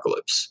zombie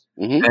apocalypse.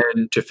 Mm-hmm.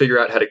 And to figure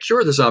out how to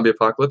cure the zombie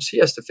apocalypse, he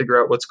has to figure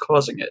out what's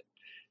causing it.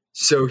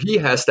 So he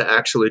has to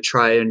actually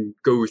try and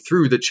go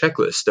through the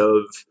checklist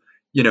of,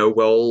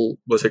 well,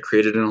 was it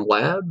created in a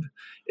lab?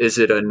 Is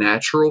it a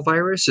natural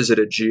virus? Is it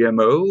a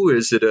GMO?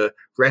 Is it a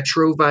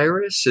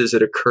retrovirus? Is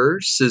it a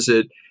curse? Is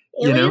it,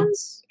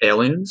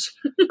 aliens?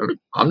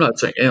 I'm not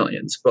saying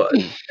aliens, but...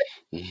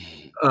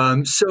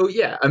 So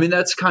yeah, I mean,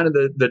 that's kind of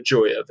the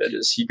joy of it,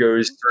 is he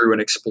goes through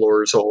and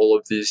explores all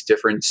of these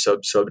different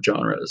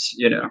subgenres,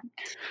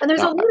 And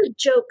there's a lot of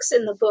jokes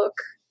in the book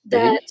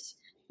that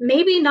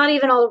maybe not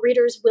even all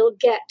readers will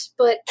get,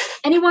 but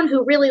anyone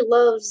who really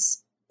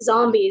loves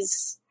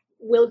zombies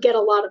will get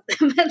a lot of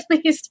them, at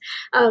least.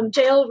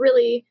 Jayel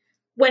really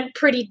went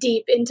pretty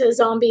deep into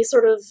zombie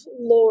sort of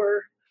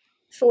lore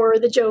for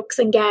the jokes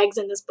and gags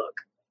in this book.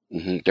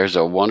 Mm-hmm. There's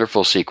a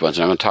wonderful sequence,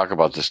 and I'm going to talk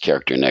about this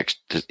character next.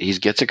 He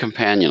gets a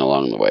companion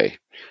along the way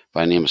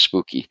by the name of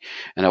Spooky.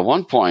 And at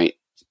one point,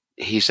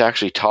 he's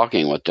actually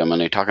talking with them,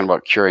 and they're talking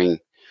about curing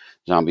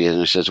zombies. And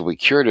he says, if we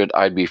cured it,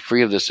 I'd be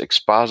free of this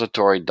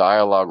expository,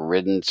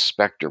 dialogue-ridden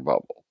specter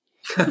bubble,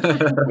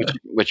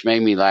 which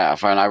made me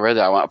laugh. And I read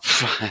that, I went,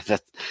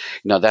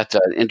 that's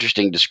an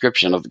interesting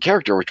description of the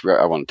character, which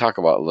I want to talk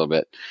about a little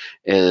bit.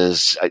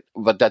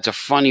 But that's a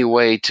funny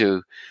way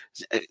to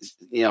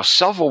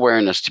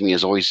self-awareness to me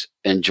is always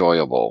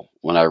enjoyable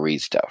when I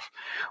read stuff.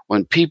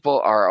 When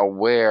people are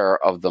aware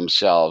of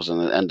themselves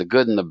and the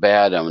good and the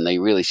bad, and they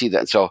really see that.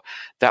 And so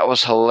that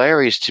was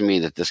hilarious to me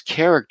that this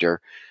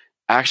character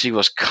actually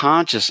was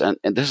conscious. And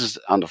this is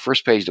on the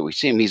first page that we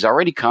see him. He's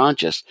already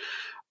conscious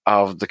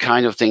of the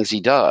kind of things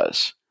he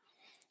does,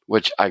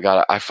 which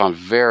I found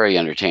very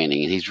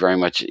entertaining. And he's very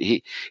much,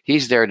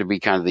 he's there to be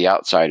kind of the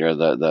outsider,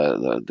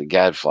 the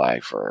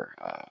gadfly for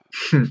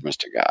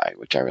Mr. Guy,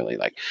 which I really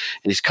like.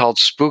 And he's called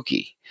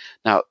Spooky.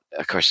 Now,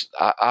 of course,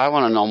 I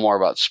want to know more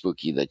about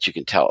Spooky that you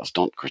can tell us.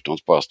 Don't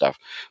spoil stuff,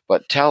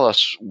 but tell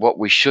us what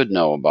we should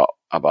know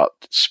about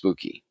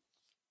Spooky.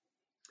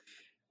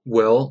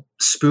 Well,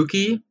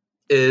 Spooky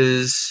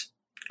is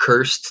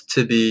cursed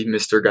to be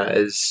Mr.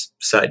 Guy's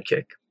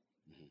sidekick.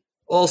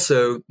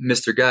 Also,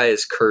 Mr. Guy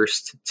is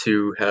cursed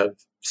to have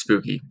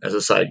Spooky as a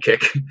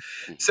sidekick.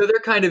 So they're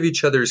kind of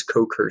each other's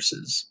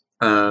co-curses.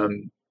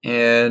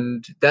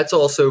 And that's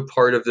also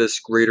part of this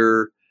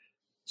greater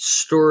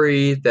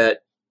story that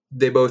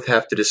they both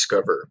have to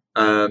discover.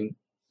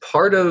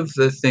 Part of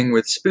the thing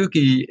with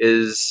Spooky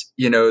is,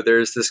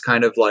 there's this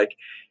kind of like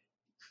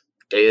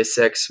Deus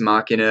Ex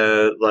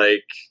Machina,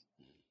 like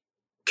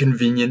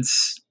convenient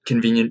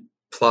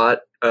plot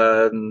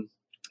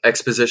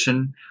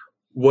exposition.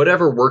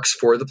 Whatever works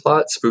for the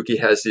plot, Spooky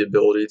has the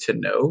ability to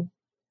know.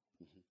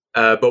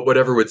 But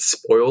whatever would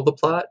spoil the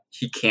plot,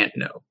 he can't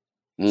know.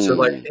 So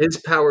like his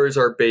powers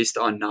are based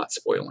on not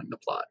spoiling the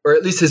plot, or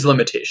at least his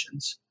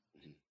limitations.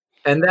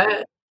 And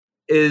that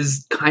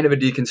is kind of a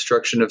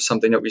deconstruction of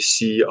something that we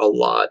see a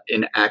lot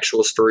in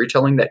actual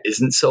storytelling that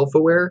isn't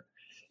self-aware,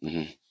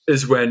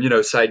 is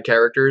when, side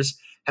characters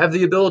have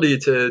the ability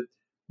to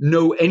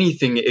know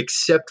anything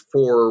except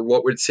for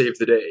what would save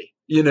the day.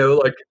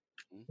 Like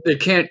they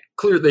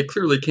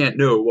clearly can't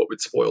know what would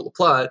spoil the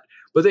plot,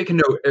 but they can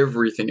know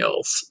everything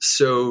else.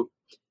 So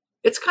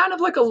it's kind of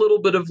like a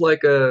little bit of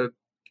like a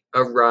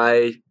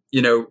wry,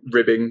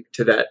 ribbing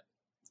to that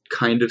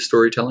kind of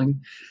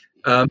storytelling,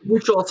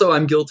 which also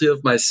I'm guilty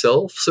of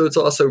myself. So it's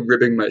also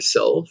ribbing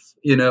myself,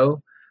 but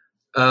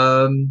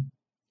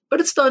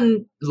it's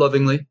done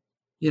lovingly,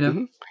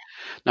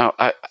 Now,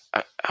 I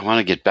want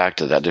to get back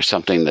to that. There's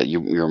something that you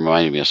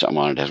reminded me of something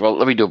I wanted to ask. Well,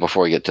 let me do it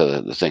before we get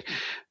to the thing.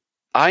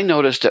 I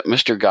noticed that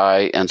Mr.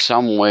 Guy, in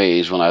some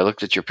ways, when I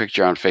looked at your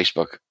picture on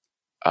Facebook,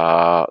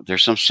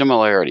 there's some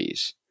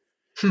similarities.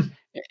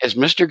 Is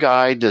Mr.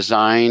 Guy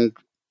designed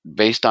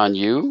based on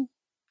you?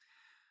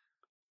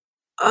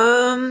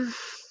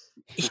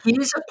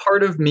 He's a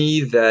part of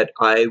me that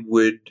I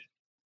would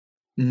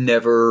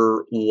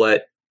never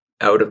let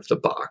out of the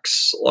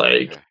box.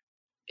 Like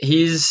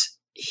he is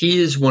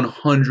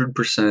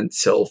 100%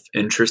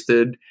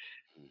 self-interested.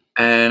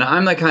 And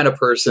I'm the kind of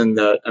person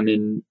that,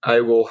 I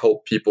will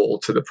help people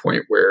to the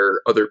point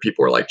where other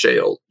people are like,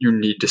 Jayel, you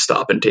need to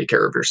stop and take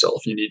care of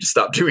yourself. You need to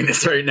stop doing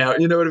this right now.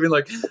 You know what I mean?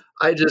 Like,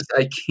 I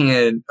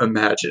can't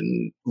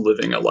imagine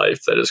living a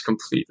life that is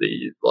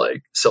completely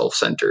like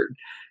self-centered.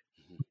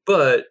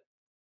 But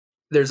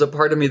there's a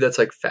part of me that's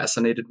like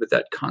fascinated with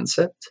that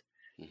concept.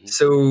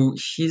 So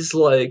he's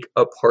like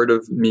a part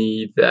of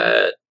me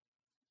that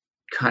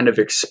kind of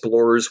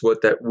explores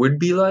what that would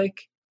be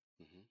like.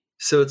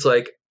 So it's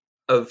like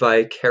a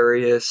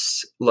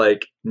vicarious,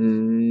 like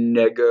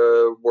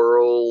nega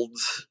world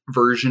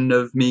version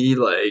of me.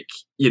 Like,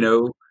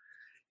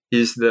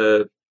 he's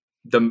the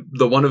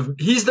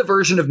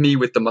version of me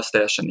with the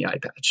mustache and the eye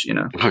patch,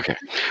 Okay.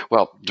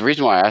 Well, the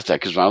reason why I asked that,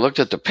 because when I looked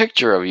at the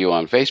picture of you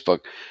on Facebook,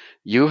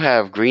 you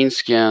have green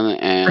skin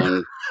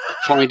and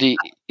pointy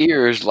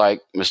ears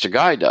like Mr.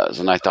 Guy does.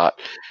 And I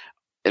thought,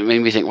 it made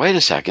me think, wait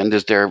a second,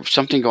 is there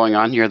something going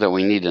on here that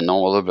we need to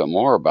know a little bit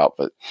more about?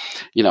 But,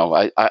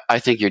 I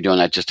think you're doing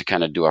that just to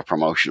kind of do a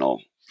promotional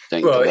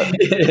thing. Well,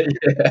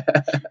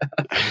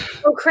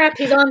 Oh, crap,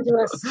 he's on to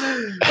us.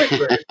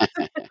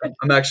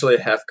 I'm actually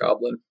a half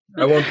goblin.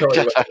 I won't tell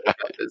you what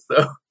that is,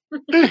 though.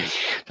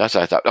 That's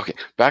what I thought. Okay,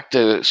 back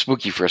to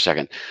Spooky for a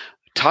second.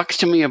 Talk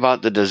to me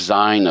about the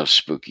design of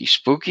Spooky.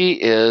 Spooky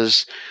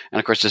is, and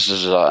of course this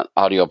is an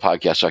audio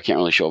podcast, so I can't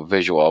really show a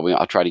visual.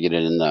 I'll try to get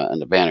it in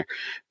the banner.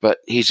 But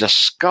he's a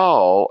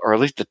skull, or at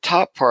least the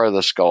top part of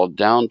the skull,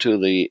 down to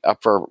the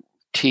upper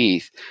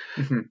teeth,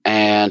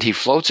 and he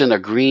floats in a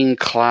green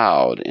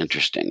cloud,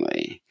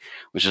 interestingly,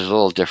 which is a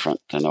little different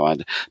than I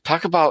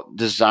talk about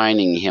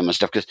designing him and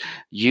stuff, because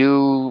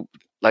you...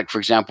 Like, for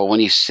example, when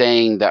he's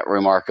saying that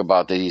remark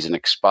about that he's an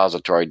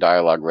expository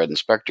dialogue read in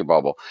Spectre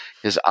Bubble,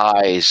 his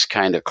eyes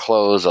kind of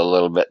close a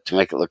little bit to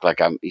make it look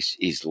like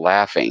he's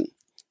laughing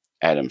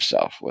at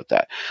himself with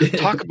that.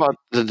 Talk about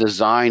the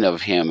design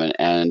of him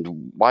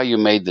and why you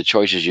made the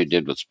choices you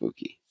did with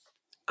Spooky.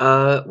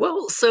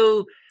 Well,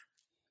 so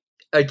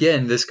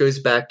again, this goes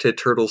back to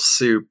Turtle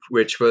Soup,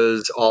 which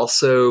was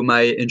also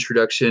my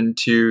introduction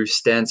to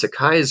Stan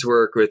Sakai's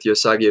work with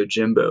Yosagi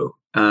Ojimbo.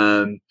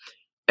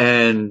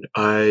 And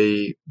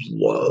I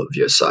love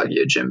Yosagi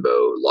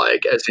Ojimbo.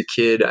 Like, as a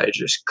kid, I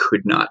just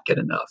could not get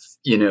enough.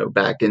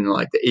 Back in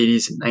like the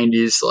 80s and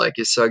 90s, like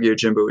Yosagi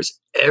Ojimbo was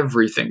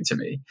everything to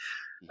me.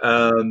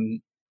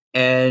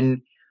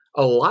 And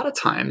a lot of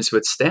times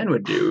what Stan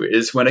would do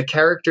is when a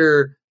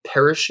character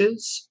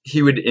perishes,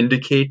 he would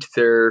indicate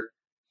they're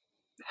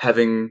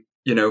having,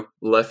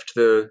 left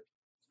the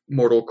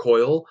mortal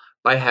coil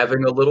by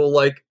having a little,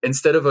 like,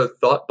 instead of a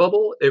thought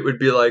bubble, it would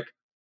be like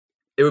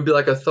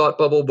a thought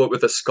bubble, but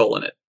with a skull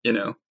in it,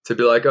 to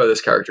be like, oh,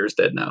 this character is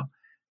dead now.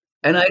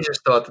 And I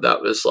just thought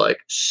that was like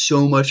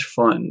so much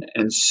fun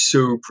and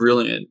so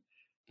brilliant.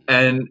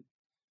 And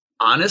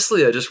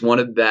honestly, I just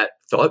wanted that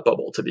thought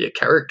bubble to be a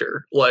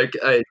character. Like,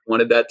 I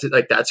wanted that to,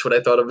 like, that's what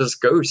I thought of as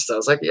ghosts. I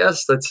was like,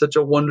 yes, that's such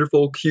a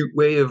wonderful, cute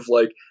way of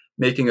like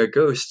making a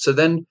ghost. So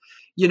then,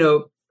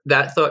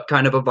 that thought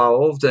kind of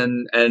evolved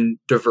and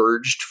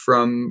diverged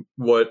from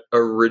what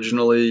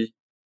originally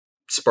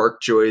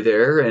sparked joy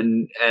there.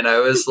 And I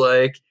was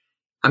like,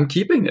 I'm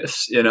keeping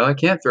this, I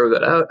can't throw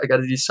that out. I got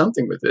to do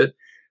something with it.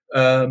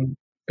 And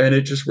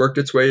it just worked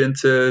its way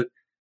into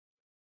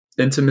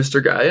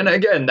Mr. Guy. And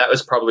again, that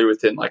was probably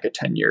within like a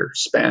 10-year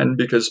span,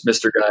 because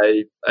Mr.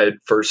 Guy, I had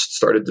first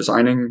started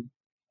designing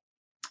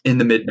in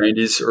the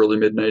early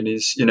mid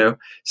 90s,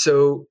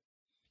 so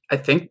I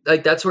think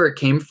like that's where it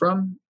came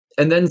from.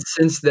 And then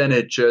since then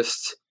it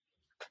just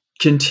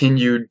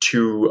continued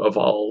to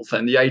evolve.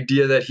 And the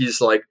idea that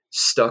he's like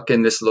stuck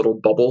in this little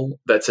bubble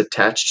that's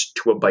attached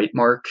to a bite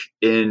mark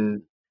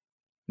in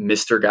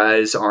Mr.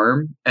 Guy's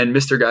arm, and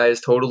Mr. Guy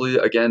is totally,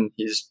 again,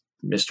 he's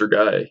Mr.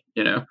 Guy,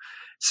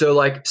 So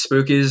like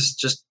Spooky's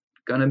just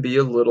gonna be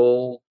a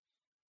little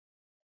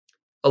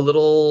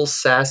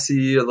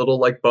sassy, a little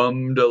like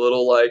bummed, a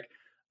little like,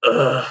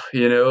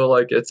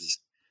 like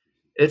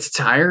it's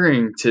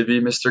tiring to be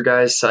Mr.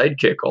 Guy's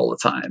sidekick all the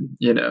time,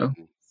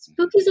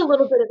 Spooky's a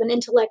little bit of an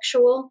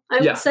intellectual, I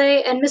would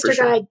say, and Mr.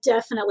 Sure. Guy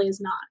definitely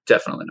is not.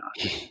 Definitely not.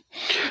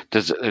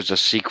 There's a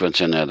sequence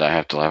in there that I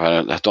have to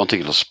laugh. I don't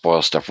think it'll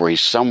spoil stuff, where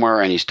he's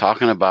somewhere and he's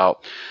talking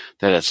about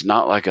that it's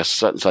not like a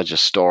such and such a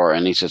store,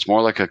 and he says it's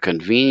more like a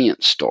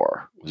convenience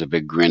store with a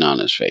big grin on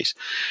his face.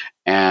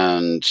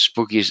 And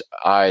Spooky's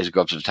eyes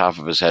go up to the top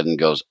of his head and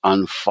goes,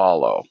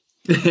 unfollow.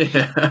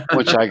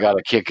 Which I got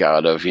a kick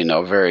out of,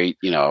 very,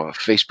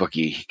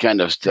 Facebooky kind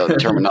of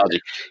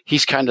terminology.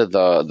 He's kind of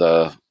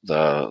the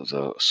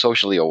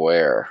socially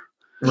aware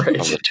of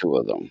the two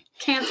of them.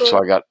 Cancel.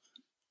 So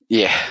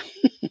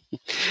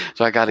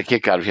so I got a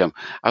kick out of him.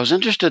 I was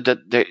interested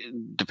that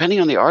depending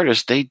on the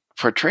artist, they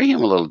portray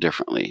him a little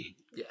differently,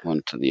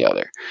 one to the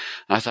other.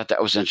 And I thought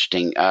that was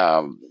interesting.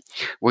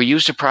 Were you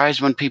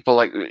surprised when people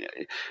like,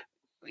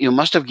 you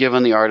must have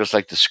given the artist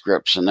like the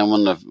scripts, and then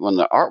when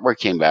the artwork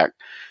came back,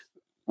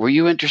 were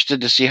you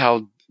interested to see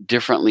how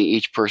differently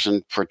each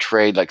person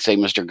portrayed, like, say,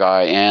 Mr.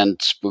 Guy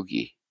and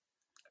Spooky?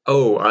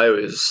 Oh, I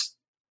was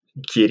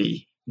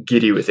giddy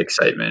with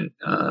excitement.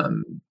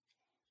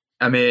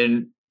 I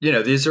mean,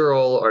 these are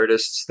all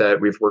artists that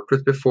we've worked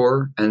with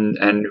before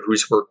and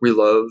whose work we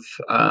love.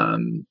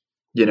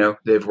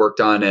 They've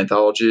worked on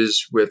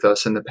anthologies with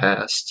us in the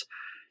past.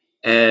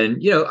 And,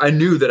 I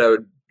knew that I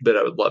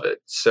would love it.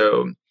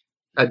 So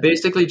I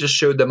basically just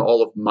showed them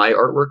all of my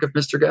artwork of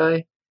Mr.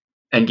 Guy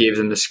and gave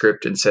them the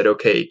script and said,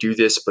 okay, do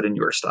this, but in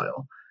your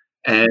style.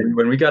 And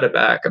when we got it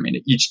back, I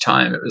mean, each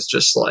time it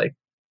was like,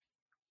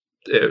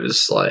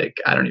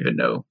 I don't even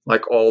know,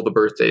 like all the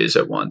birthdays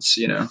at once,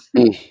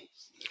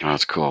 Oh,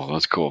 that's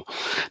cool.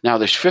 Now,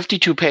 there's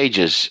 52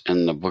 pages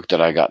in the book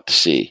that I got to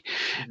see,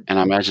 and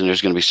I imagine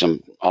there's going to be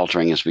some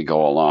altering as we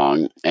go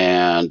along.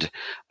 And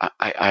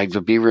I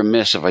would be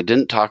remiss if I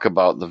didn't talk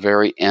about the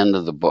very end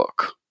of the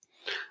book.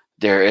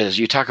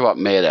 You talk about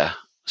meta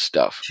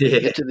stuff. Yeah.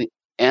 You get to the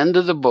end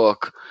of the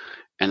book,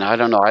 and I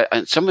don't know.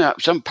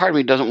 Some part of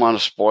me doesn't want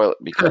to spoil it,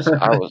 because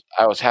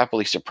I was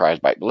happily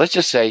surprised by it. But let's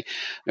just say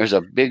there's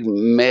a big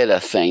meta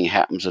thing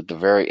happens at the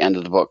very end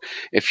of the book.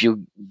 If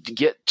you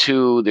get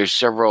to, there's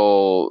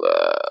several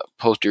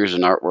posters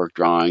and artwork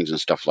drawings and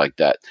stuff like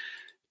that.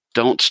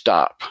 Don't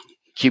stop.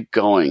 Keep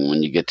going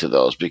when you get to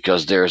those,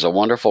 because there's a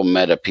wonderful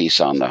meta piece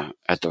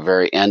at the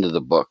very end of the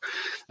book,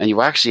 and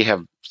you actually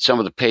have some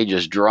of the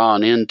pages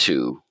drawn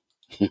into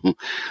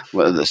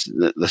well,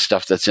 the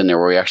stuff that's in there,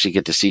 where we actually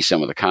get to see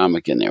some of the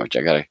comic in there, which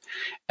I got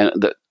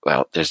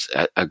to. There's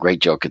a great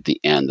joke at the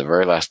end, the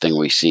very last thing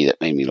we see, that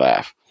made me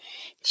laugh.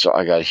 So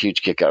I got a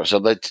huge kick out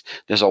of it. So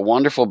there's a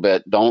wonderful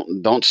bit.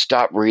 Don't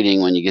stop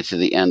reading when you get to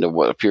the end of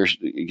what appears.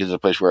 You get to the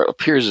place where it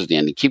appears at the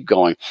end. You keep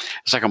going.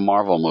 It's like a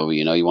Marvel movie,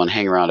 you want to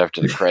hang around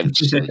after the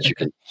credits so that you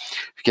can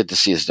get to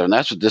see stuff. And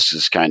that's what this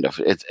is kind of.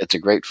 It's a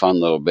great fun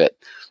little bit.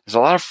 There's a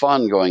lot of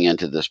fun going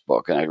into this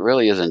book, and it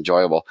really is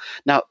enjoyable.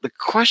 Now, the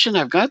question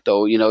I've got,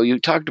 though, you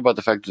talked about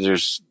the fact that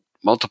there's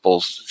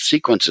multiple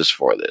sequences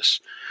for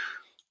this.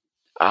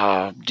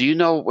 Do you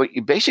know what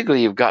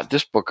you've got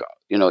this book,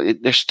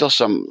 there's still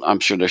some, I'm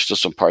sure there's still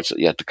some parts that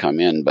yet to come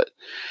in, but,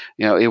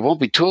 it won't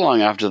be too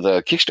long after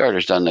the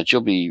Kickstarter's done that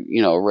you'll be,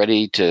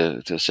 ready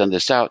to send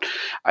this out.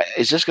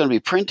 Is this going to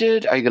be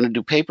printed? Are you going to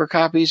do paper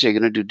copies? Are you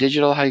going to do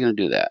digital? How are you going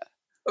to do that?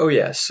 Oh,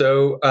 yeah.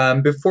 So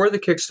before the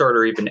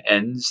Kickstarter even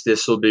ends,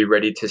 this will be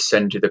ready to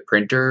send to the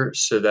printer,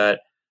 so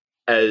that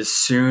as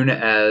soon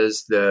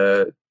as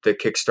the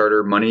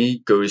Kickstarter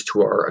money goes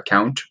to our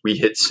account, we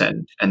hit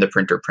send and the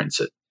printer prints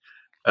it.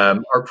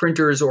 Our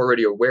printer is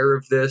already aware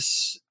of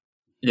this.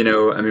 I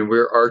mean,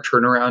 our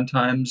turnaround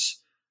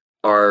times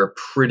are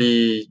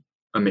pretty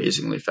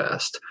amazingly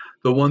fast.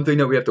 The one thing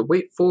that we have to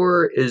wait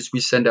for is we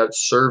send out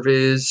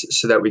surveys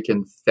so that we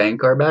can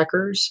thank our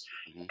backers,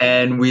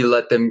 and we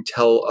let them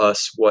tell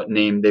us what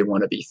name they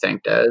want to be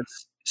thanked as.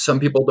 Some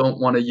people don't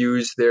want to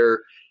use their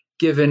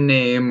given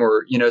name,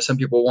 or some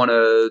people want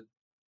to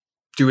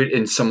do it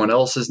in someone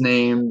else's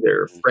name,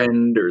 their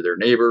friend or their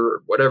neighbor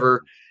or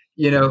whatever.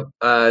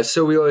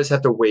 So we always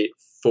have to wait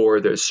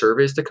for those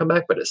surveys to come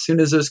back. But as soon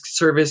as those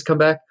surveys come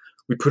back,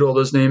 we put all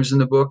those names in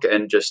the book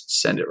and just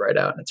send it right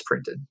out, and it's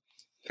printed.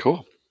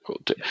 Cool.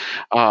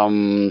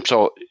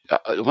 So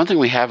one thing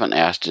we haven't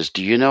asked is,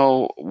 do you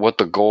know what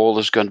the goal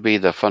is going to be,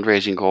 the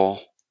fundraising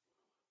goal?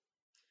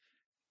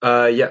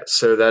 Yeah.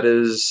 So that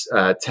is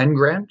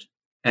 $10,000,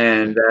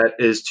 and that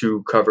is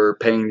to cover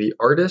paying the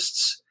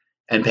artists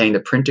and paying the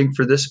printing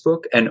for this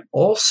book. And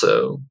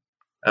also,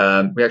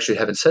 we actually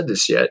haven't said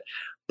this yet,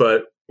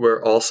 but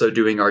we're also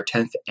doing our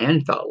 10th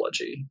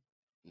anthology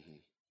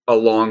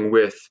along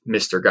with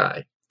Mr.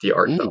 Guy, the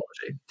art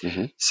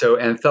anthology. So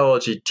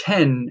anthology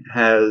 10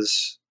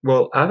 has,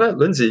 well, how about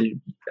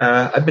Lynsey?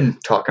 I've been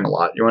talking a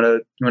lot. You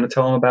want to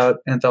tell them about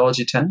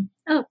anthology 10?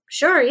 Oh,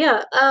 sure.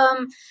 Yeah.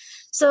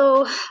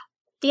 So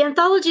the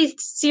anthology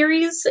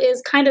series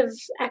is kind of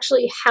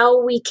actually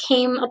how we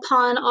came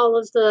upon all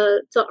of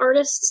the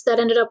artists that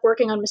ended up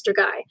working on Mr.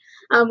 Guy.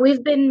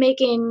 We've been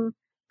making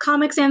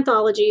comics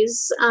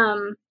anthologies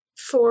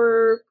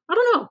for, I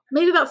don't know,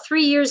 maybe about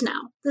 3 years now.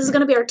 This is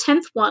going to be our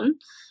 10th one.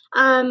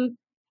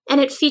 And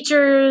it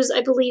features,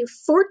 I believe,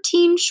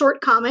 14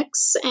 short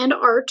comics and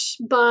art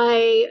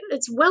by,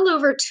 it's well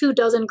over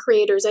 24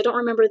 creators. I don't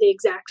remember the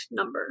exact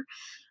number.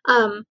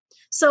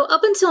 So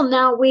up until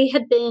now, we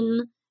had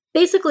been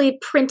basically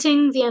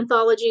printing the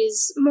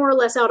anthologies more or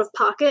less out of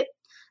pocket,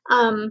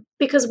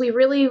 because we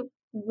really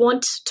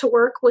want to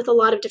work with a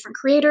lot of different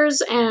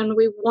creators, and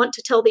we want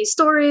to tell these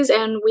stories,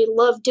 and we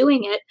love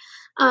doing it.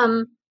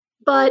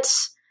 But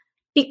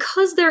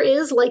because there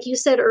is, like you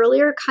said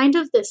earlier, kind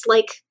of this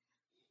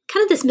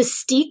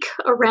mystique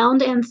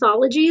around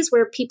anthologies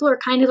where people are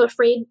kind of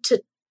afraid to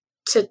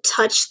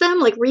touch them,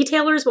 like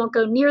retailers won't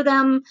go near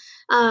them.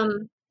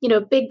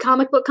 Big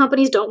comic book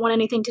companies don't want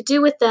anything to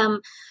do with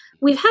them.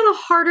 We've had a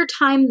harder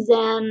time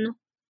than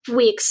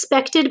we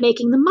expected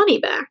making the money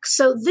back.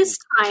 So this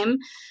time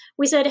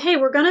we said, hey,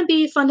 we're going to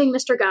be funding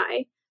Mr.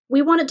 Guy.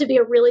 We want it to be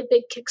a really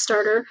big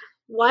Kickstarter.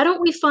 Why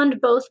don't we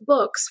fund both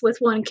books with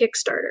one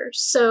Kickstarter?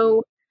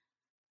 So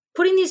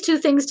putting these two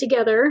things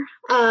together,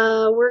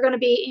 we're going to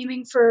be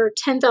aiming for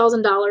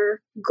 $10,000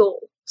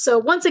 goal. So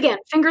once again,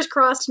 fingers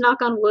crossed,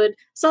 knock on wood,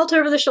 salt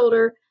over the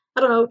shoulder.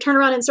 I don't know, turn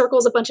around in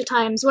circles a bunch of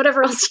times,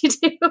 whatever else you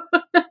do.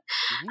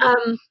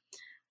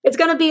 It's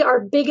going to be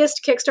our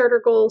biggest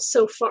Kickstarter goal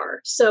so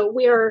far. So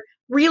we are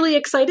really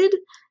excited,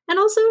 and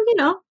also,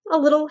 a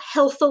little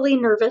healthily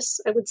nervous,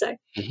 I would say.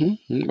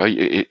 Well,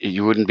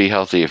 you wouldn't be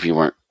healthy if you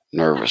weren't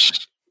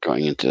nervous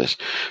going into this.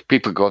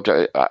 People go up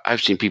to,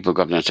 I've seen people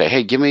go up there and say,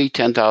 hey, give me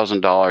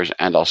 $10,000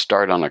 and I'll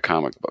start on a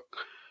comic book.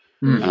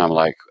 And I'm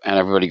like, and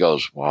everybody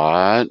goes,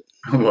 what?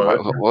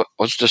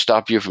 What's to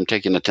stop you from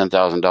taking the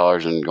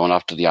 $10,000 and going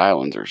off to the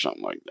islands or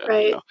something like that?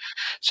 Right.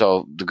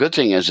 So the good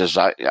thing is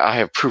I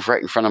have proof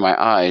right in front of my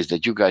eyes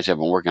that you guys have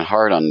been working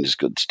hard on this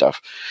good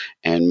stuff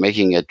and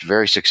making it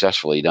very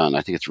successfully done.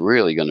 I think it's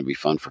really going to be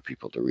fun for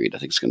people to read. I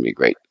think it's going to be a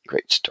great,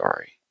 great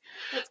story.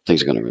 I think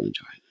they're going to really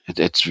enjoy it.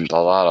 It's a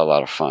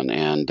lot of fun.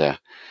 And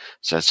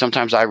so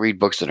sometimes I read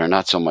books that are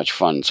not so much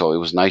fun. So it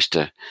was nice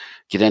to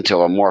get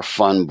into a more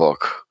fun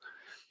book.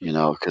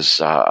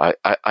 Because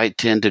I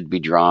tend to be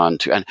drawn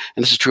to, and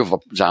this is true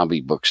of zombie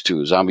books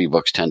too. Zombie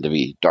books tend to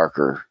be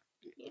darker,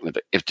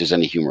 if there's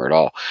any humor at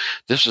all.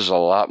 This is a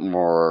lot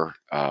more,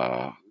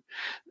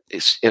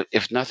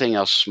 if nothing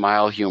else,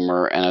 smile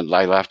humor, and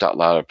I laughed out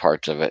loud at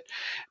parts of it.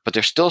 But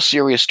there's still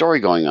serious story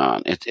going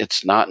on.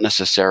 It's not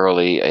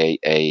necessarily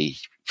a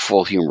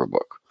full humor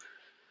book.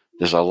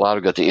 There's a lot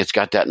of good things. It's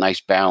got that nice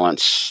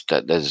balance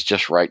that is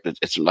just right.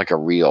 It's like a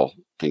real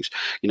things.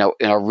 In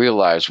our real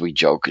lives, we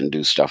joke and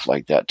do stuff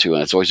like that too.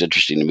 And it's always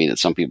interesting to me that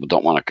some people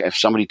don't want to, if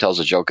somebody tells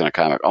a joke in a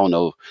comic, oh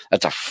no,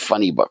 that's a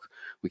funny book.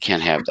 We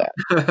can't have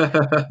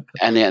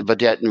that.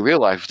 But yet in real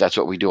life, that's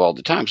what we do all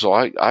the time. So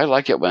I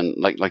like it when,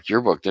 like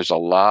your book, there's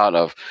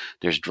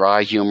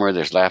dry humor,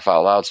 there's laugh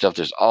out loud stuff.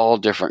 There's all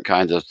different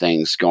kinds of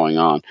things going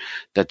on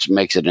that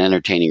makes it an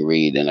entertaining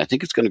read. And I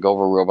think it's going to go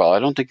over real well. I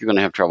don't think you're going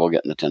to have trouble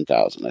getting the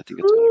 10,000. I think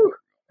it's going to work.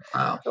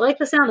 Wow. I like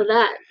the sound of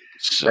that.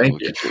 So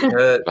thank you.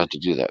 About to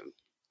do that.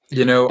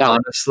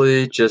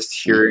 Honestly, just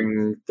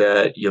hearing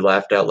that you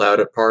laughed out loud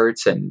at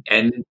parts and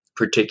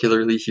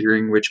particularly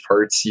hearing which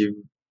parts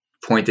you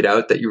pointed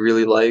out that you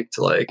really liked,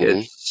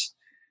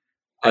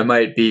 I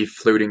might be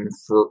floating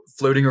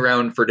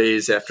around for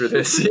days after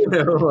this.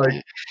 Well,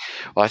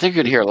 I think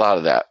you're going to hear a lot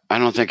of that. I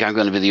don't think I'm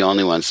going to be the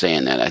only one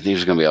saying that. I think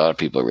there's going to be a lot of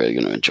people really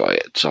going to enjoy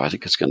it. So I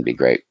think it's going to be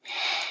great.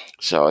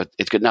 So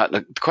it's good. Now,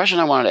 the question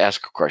I wanted to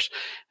ask, of course,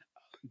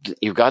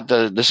 you've got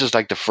this is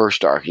like the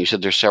first arc. You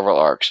said there's several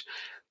arcs.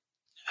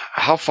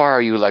 How far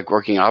are you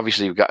working?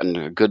 Obviously, you've gotten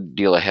a good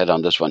deal ahead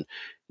on this one.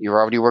 You're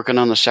already working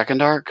on the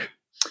second arc?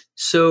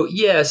 So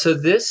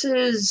this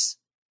is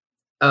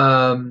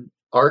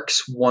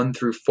arcs 1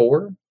 through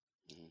 4,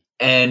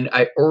 and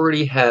I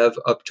already have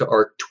up to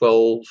arc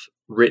 12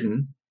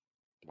 written.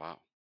 Wow!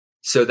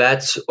 So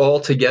that's all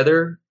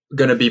together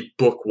going to be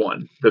book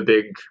 1, the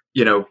big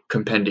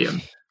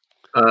compendium,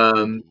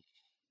 and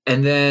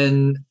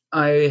then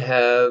I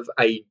have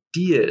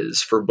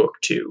ideas for book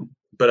 2,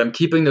 but I'm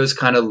keeping those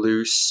kind of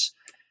loose.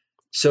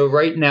 So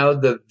right now,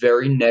 the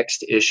very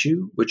next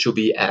issue, which will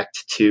be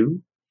Act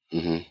 2,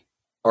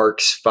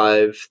 arcs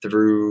 5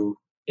 through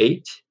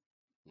 8.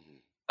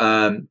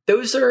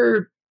 Those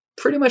are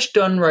pretty much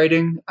done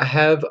writing. I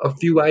have a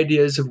few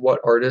ideas of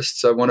what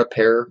artists I want to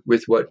pair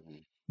with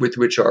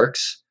which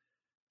arcs.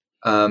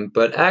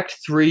 But Act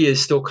 3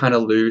 is still kind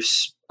of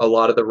loose. A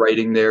lot of the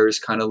writing there is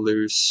kind of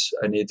loose.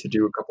 I need to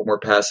do a couple more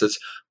passes,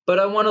 but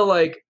I want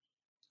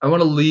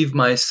to leave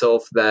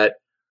myself that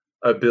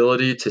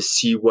ability to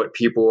see what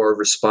people are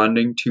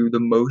responding to the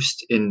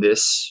most in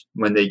this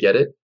when they get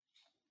it,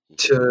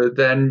 to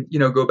then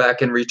go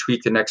back and retweak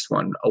the next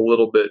one a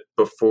little bit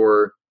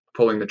before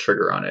pulling the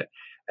trigger on it.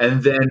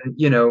 And then,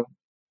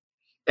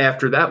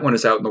 after that one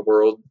is out in the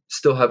world,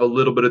 still have a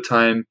little bit of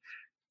time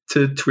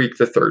to tweak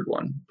the third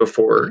one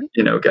before,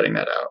 getting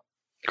that out.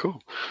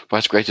 Cool. Well,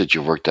 it's great that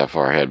you worked that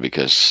far ahead,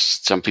 because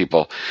some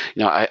people,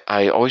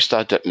 I always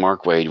thought that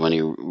Mark Waid,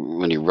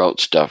 when he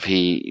wrote stuff,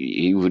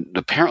 he would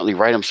apparently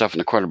write himself in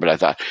the corner, but I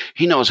thought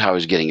he knows how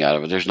he's getting out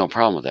of it. There's no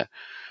problem with that.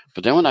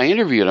 But then when I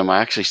interviewed him, I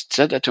actually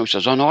said that to him. He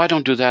says, "Oh no, I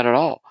don't do that at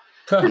all."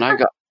 And I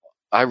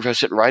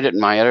sit and write it,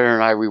 and my editor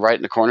and I rewrite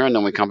in the corner, and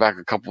then we come back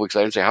a couple weeks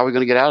later and say, "How are we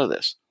going to get out of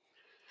this?"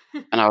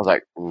 And I was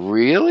like,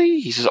 "Really?"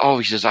 He says,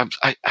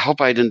 "I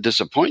hope I didn't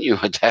disappoint you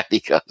with that." He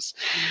goes,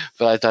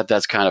 but I thought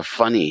that's kind of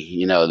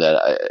funny,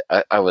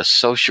 that I was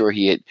so sure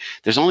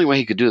there's only way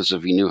he could do this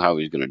if he knew how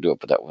he was going to do it,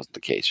 but that wasn't the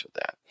case with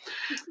that.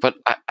 But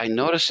I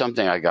noticed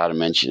something I got to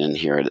mention in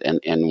here, in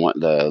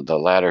the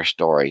latter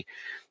story,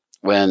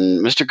 when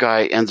Mr.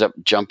 Guy ends up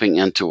jumping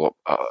into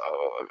a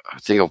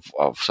thing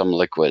of some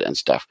liquid and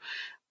stuff.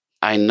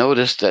 I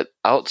noticed that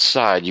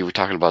outside, you were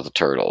talking about the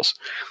turtles.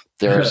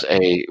 There's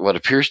what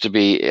appears to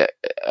be,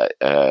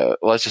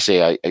 let's just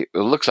say, it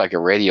looks like a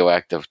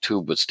radioactive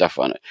tube with stuff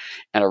on it.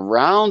 And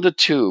around the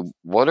tube,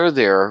 what are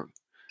there?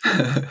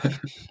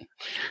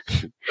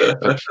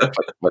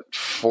 but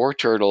 4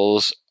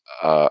 turtles,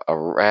 a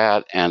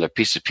rat, and a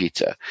piece of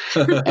pizza.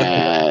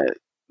 And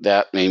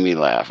that made me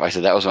laugh. I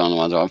said, that was one of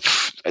the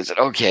ones. I said,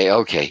 okay.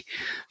 I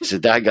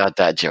said, I got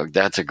that joke.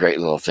 That's a great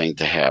little thing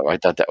to have. I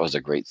thought that was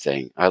a great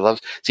thing.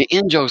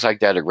 In jokes like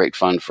that are great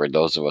fun for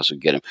those of us who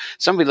get them.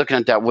 Somebody looking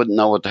at that wouldn't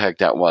know what the heck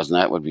that was, and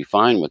that would be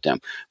fine with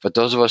them. But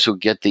those of us who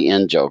get the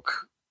in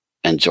joke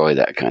enjoy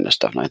that kind of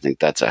stuff. And I think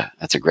that's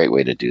a great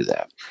way to do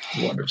that.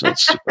 Wonderful.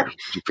 That's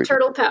super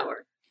Turtle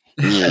power.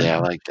 Yeah, I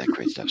like that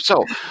great stuff.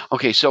 So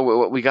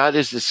what we got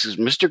is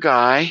Mr.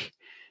 Guy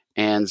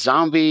and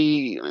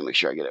Zombie. Let me make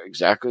sure I get it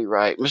exactly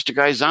right. Mr.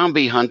 Guy,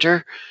 Zombie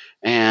Hunter,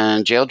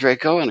 and Jayel,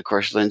 Draco, and of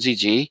course Lynsey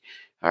G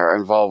are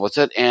involved with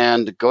it.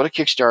 And go to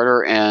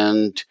Kickstarter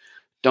and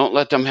don't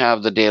let them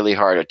have the daily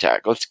heart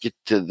attack. Let's get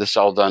to this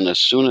all done as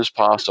soon as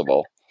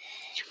possible,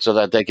 so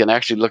that they can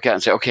actually look at it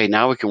and say, okay,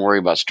 now we can worry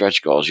about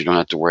stretch goals. You don't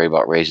have to worry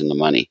about raising the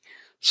money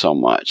so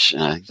much.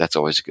 And I think that's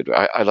always a good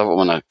way. I love it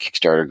when a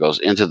Kickstarter goes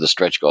into the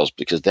stretch goals,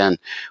 because then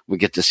we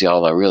get to see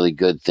all the really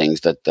good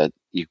things that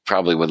you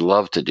probably would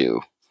love to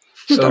do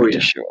start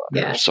to show up.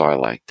 Yeah. So I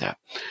like that.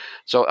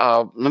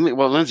 So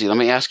Lynsey, let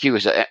me ask you,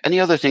 is there any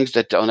other things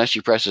that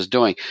Oneshi Press is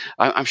doing?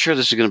 I'm sure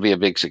this is going to be a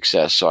big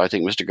success. So I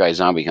think Mr. Guy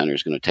Zombie Hunter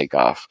is going to take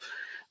off.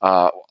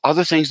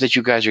 Other things that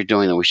you guys are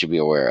doing that we should be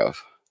aware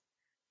of?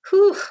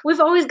 We've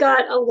always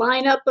got a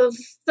lineup of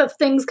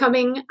things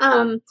coming.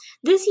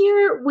 This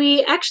year,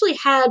 we actually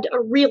had a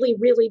really,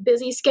 really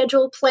busy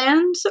schedule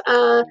planned.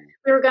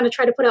 We were going to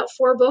try to put out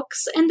 4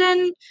 books, and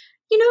then,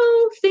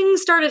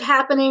 things started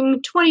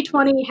happening.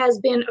 2020 has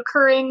been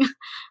occurring.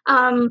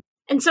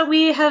 And so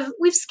we've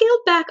scaled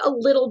back a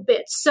little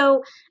bit.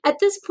 So at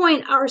this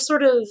point, our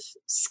sort of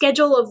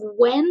schedule of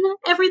when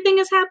everything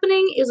is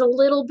happening is a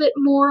little bit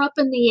more up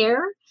in the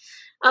air.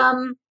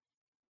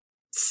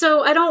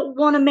 So I don't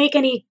want to make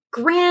any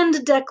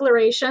grand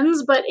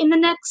declarations, but in the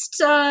next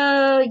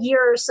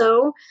year or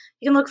so,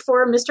 you can look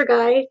for Mr.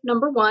 Guy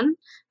 #1.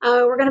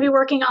 We're going to be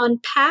working on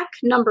pack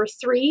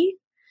 #3.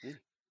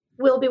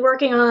 we'll be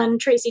working on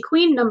Tracy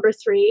Queen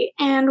 #3,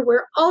 and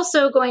we're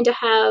also going to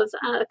have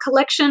a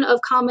collection of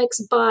comics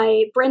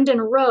by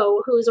Brendan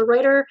Rowe, who is a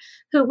writer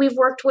who we've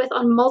worked with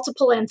on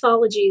multiple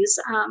anthologies.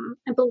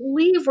 I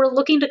believe we're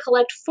looking to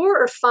collect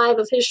 4 or 5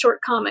 of his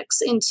short comics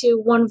into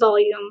one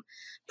volume,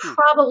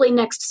 probably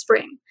next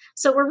spring.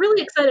 So we're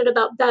really excited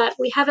about that.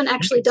 We haven't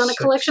actually done a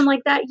collection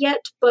like that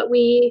yet, but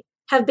we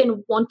have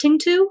been wanting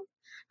to.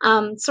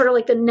 Sort of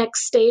like the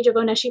next stage of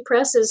Oneshi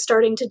Press is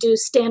starting to do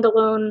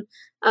standalone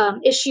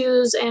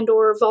issues and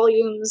or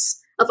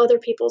volumes of other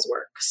people's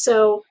work.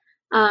 So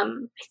I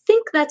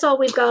think that's all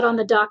we've got on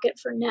the docket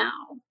for now.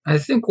 I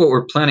think what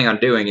we're planning on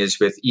doing is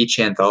with each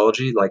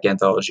anthology, like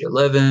Anthology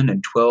 11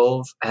 and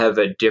 12, have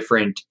a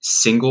different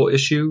single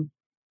issue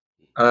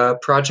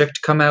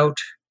project come out.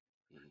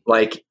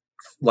 Like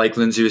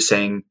Lynsey was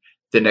saying,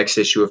 the next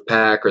issue of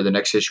Pack or the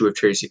next issue of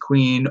Tracy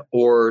Queen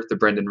or the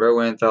Brendan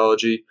Rowe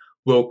anthology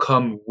will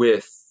come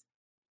with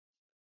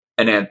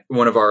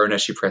one of our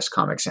Oneshi Press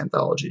Comics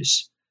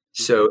anthologies.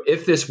 So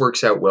if this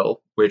works out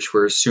well, which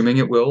we're assuming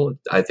it will,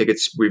 I think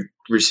we've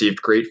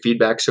received great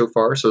feedback so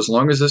far. So as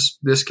long as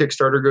this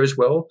Kickstarter goes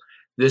well,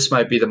 this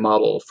might be the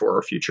model for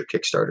our future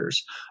Kickstarters.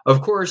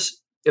 Of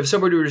course, if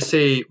somebody were to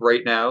say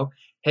right now,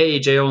 hey,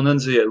 Jayel and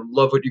Lynsey, I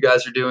love what you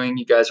guys are doing.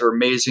 You guys are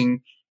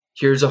amazing.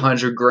 Here's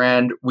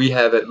 $100,000. We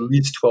have at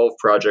least 12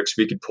 projects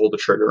we could pull the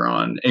trigger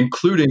on,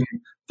 including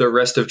the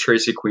rest of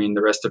Tracy Queen,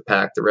 the rest of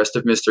Pack, the rest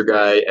of Mr.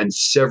 Guy, and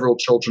several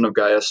Children of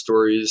Gaia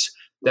stories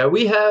that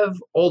we have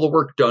all the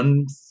work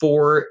done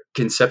for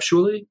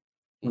conceptually.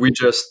 We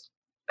just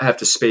have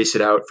to space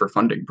it out for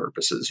funding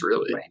purposes,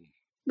 really. Right.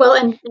 Well,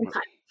 and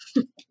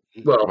time.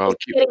 Well,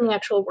 getting the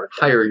actual work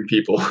done. Hiring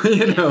people,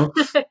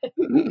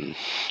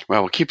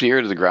 Well, we'll keep the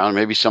ear to the ground.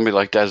 Maybe somebody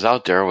like that is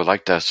out there would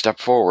like to step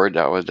forward.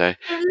 That would they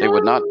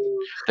would not.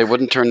 They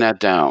wouldn't turn that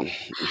down.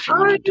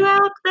 Are you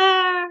out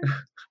there?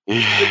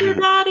 Your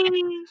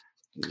daddy.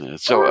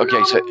 So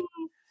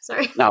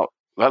sorry. Now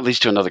that leads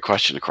to another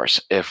question. Of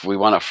course, if we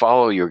want to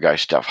follow your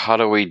guys' stuff, how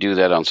do we do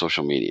that on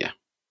social media?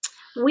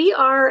 We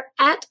are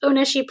at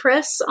Oneshi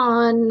Press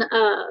on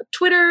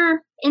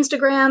Twitter,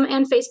 Instagram,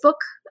 and Facebook.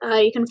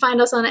 You can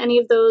find us on any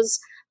of those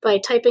by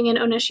typing in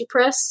Oneshi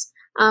Press.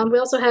 We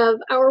also have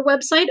our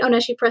website,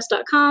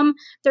 oneshipress.com.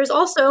 There's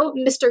also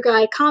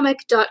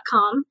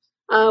MrGuyComic.com,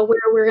 where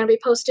we're going to be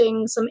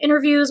posting some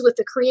interviews with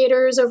the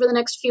creators over the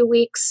next few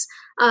weeks.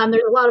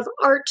 There's a lot of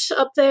art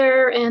up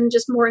there and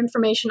just more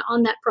information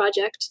on that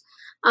project.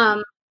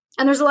 And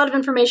there's a lot of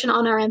information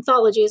on our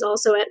anthologies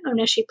also at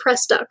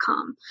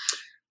oneshipress.com.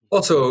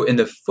 Also, in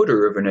the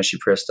footer of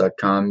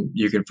oneshipress.com,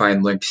 you can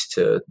find links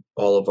to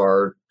all of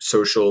our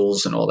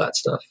socials and all that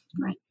stuff.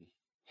 Right.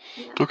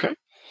 Okay.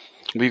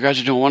 Well, you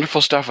guys are doing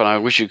wonderful stuff, and I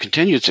wish you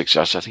continued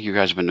success. I think you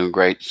guys have been doing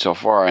great so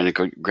far, and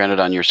granted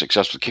on your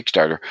successful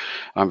Kickstarter,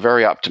 I'm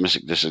very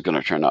optimistic this is going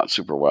to turn out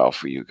super well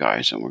for you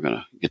guys, and we're going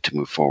to get to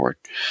move forward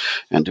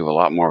and do a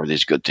lot more of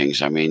these good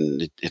things. I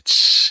mean,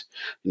 it's,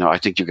 I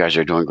think you guys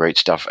are doing great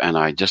stuff, and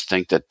I just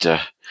think that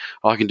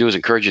all I can do is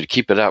encourage you to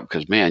keep it up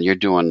because, man, you're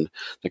doing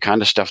the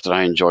kind of stuff that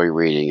I enjoy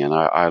reading, and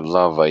I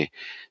love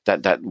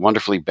that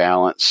wonderfully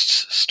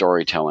balanced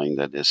storytelling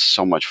that is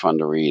so much fun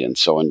to read and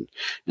so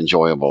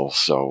enjoyable.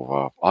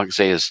 So all I can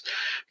say is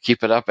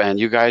keep it up, and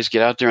you guys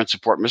get out there and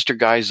support Mr.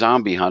 Guy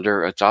Zombie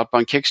Hunter. It's up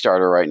on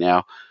Kickstarter right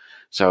now.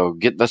 So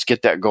let's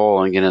get that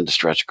goal and get into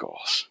stretch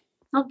goals.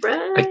 All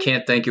right. I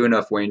can't thank you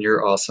enough, Wayne.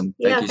 You're awesome.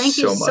 Thank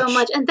you so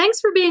much. And thanks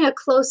for being a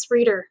close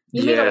reader.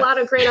 You made a lot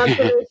of great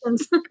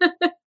observations.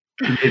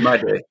 You made my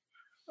day.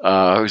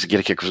 I always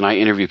get a kick because when I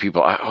interview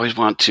people, I always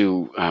want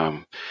to,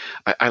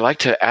 I like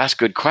to ask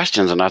good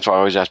questions, and that's why I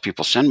always ask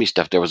people send me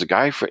stuff. There was a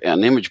guy for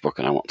an image book,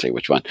 and I won't say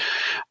which one.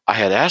 I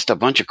had asked a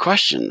bunch of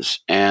questions,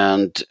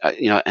 and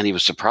and he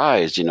was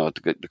surprised, at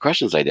the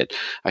questions I did.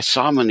 I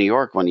saw him in New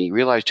York when he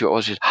realized who it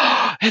was. He said,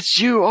 "Oh, it's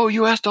you! Oh,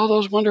 you asked all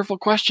those wonderful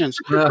questions."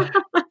 And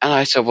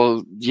I said,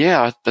 "Well,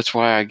 yeah, that's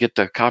why I get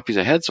the copies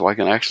ahead, so I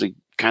can actually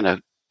kind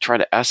of try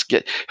to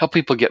help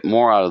people get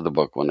more out of the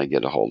book when they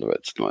get a hold of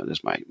it.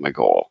 Is my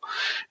goal."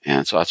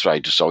 And so that's what I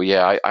do. So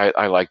yeah,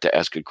 I like to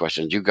ask good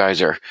questions. You guys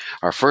are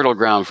fertile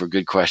ground for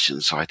good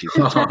questions. So I think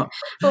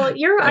well,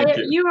 you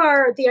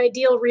are the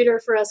ideal reader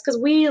for us because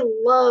we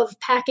love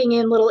packing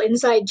in little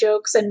inside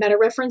jokes and meta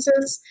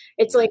references.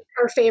 It's like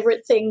our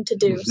favorite thing to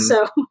do. Mm-hmm.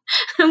 So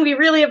we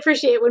really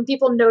appreciate when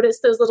people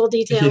notice those little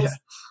details. Yeah.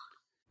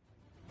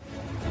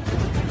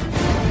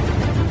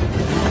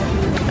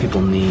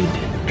 People need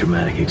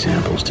dramatic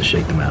examples to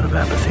shake them out of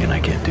apathy, and I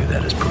can't do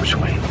that as Bruce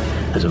Wayne.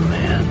 As a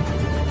man,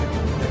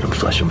 I'm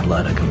flesh and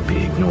blood. I can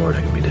be ignored,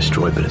 I can be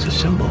destroyed, but as a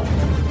symbol.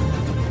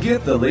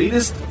 Get the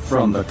latest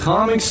from the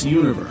comics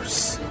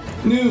universe.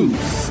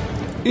 News,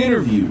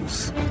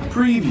 interviews,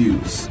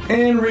 previews,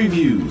 and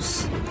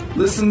reviews.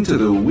 Listen to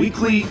the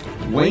weekly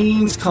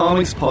Wayne's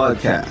Comics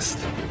podcast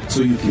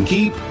so you can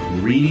keep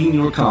reading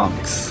your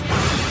comics.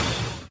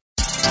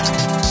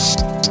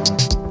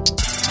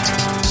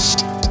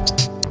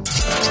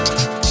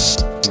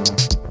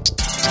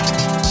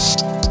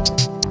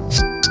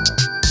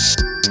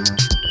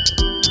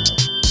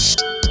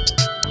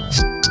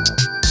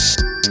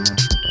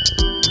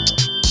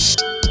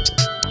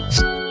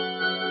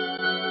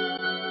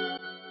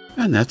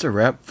 And that's a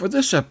wrap for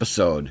this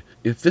episode.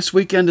 If this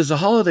weekend is a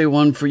holiday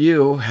one for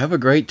you, have a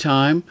great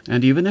time.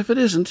 And even if it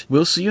isn't,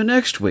 we'll see you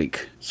next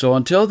week. So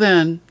until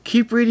then,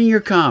 keep reading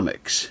your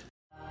comics.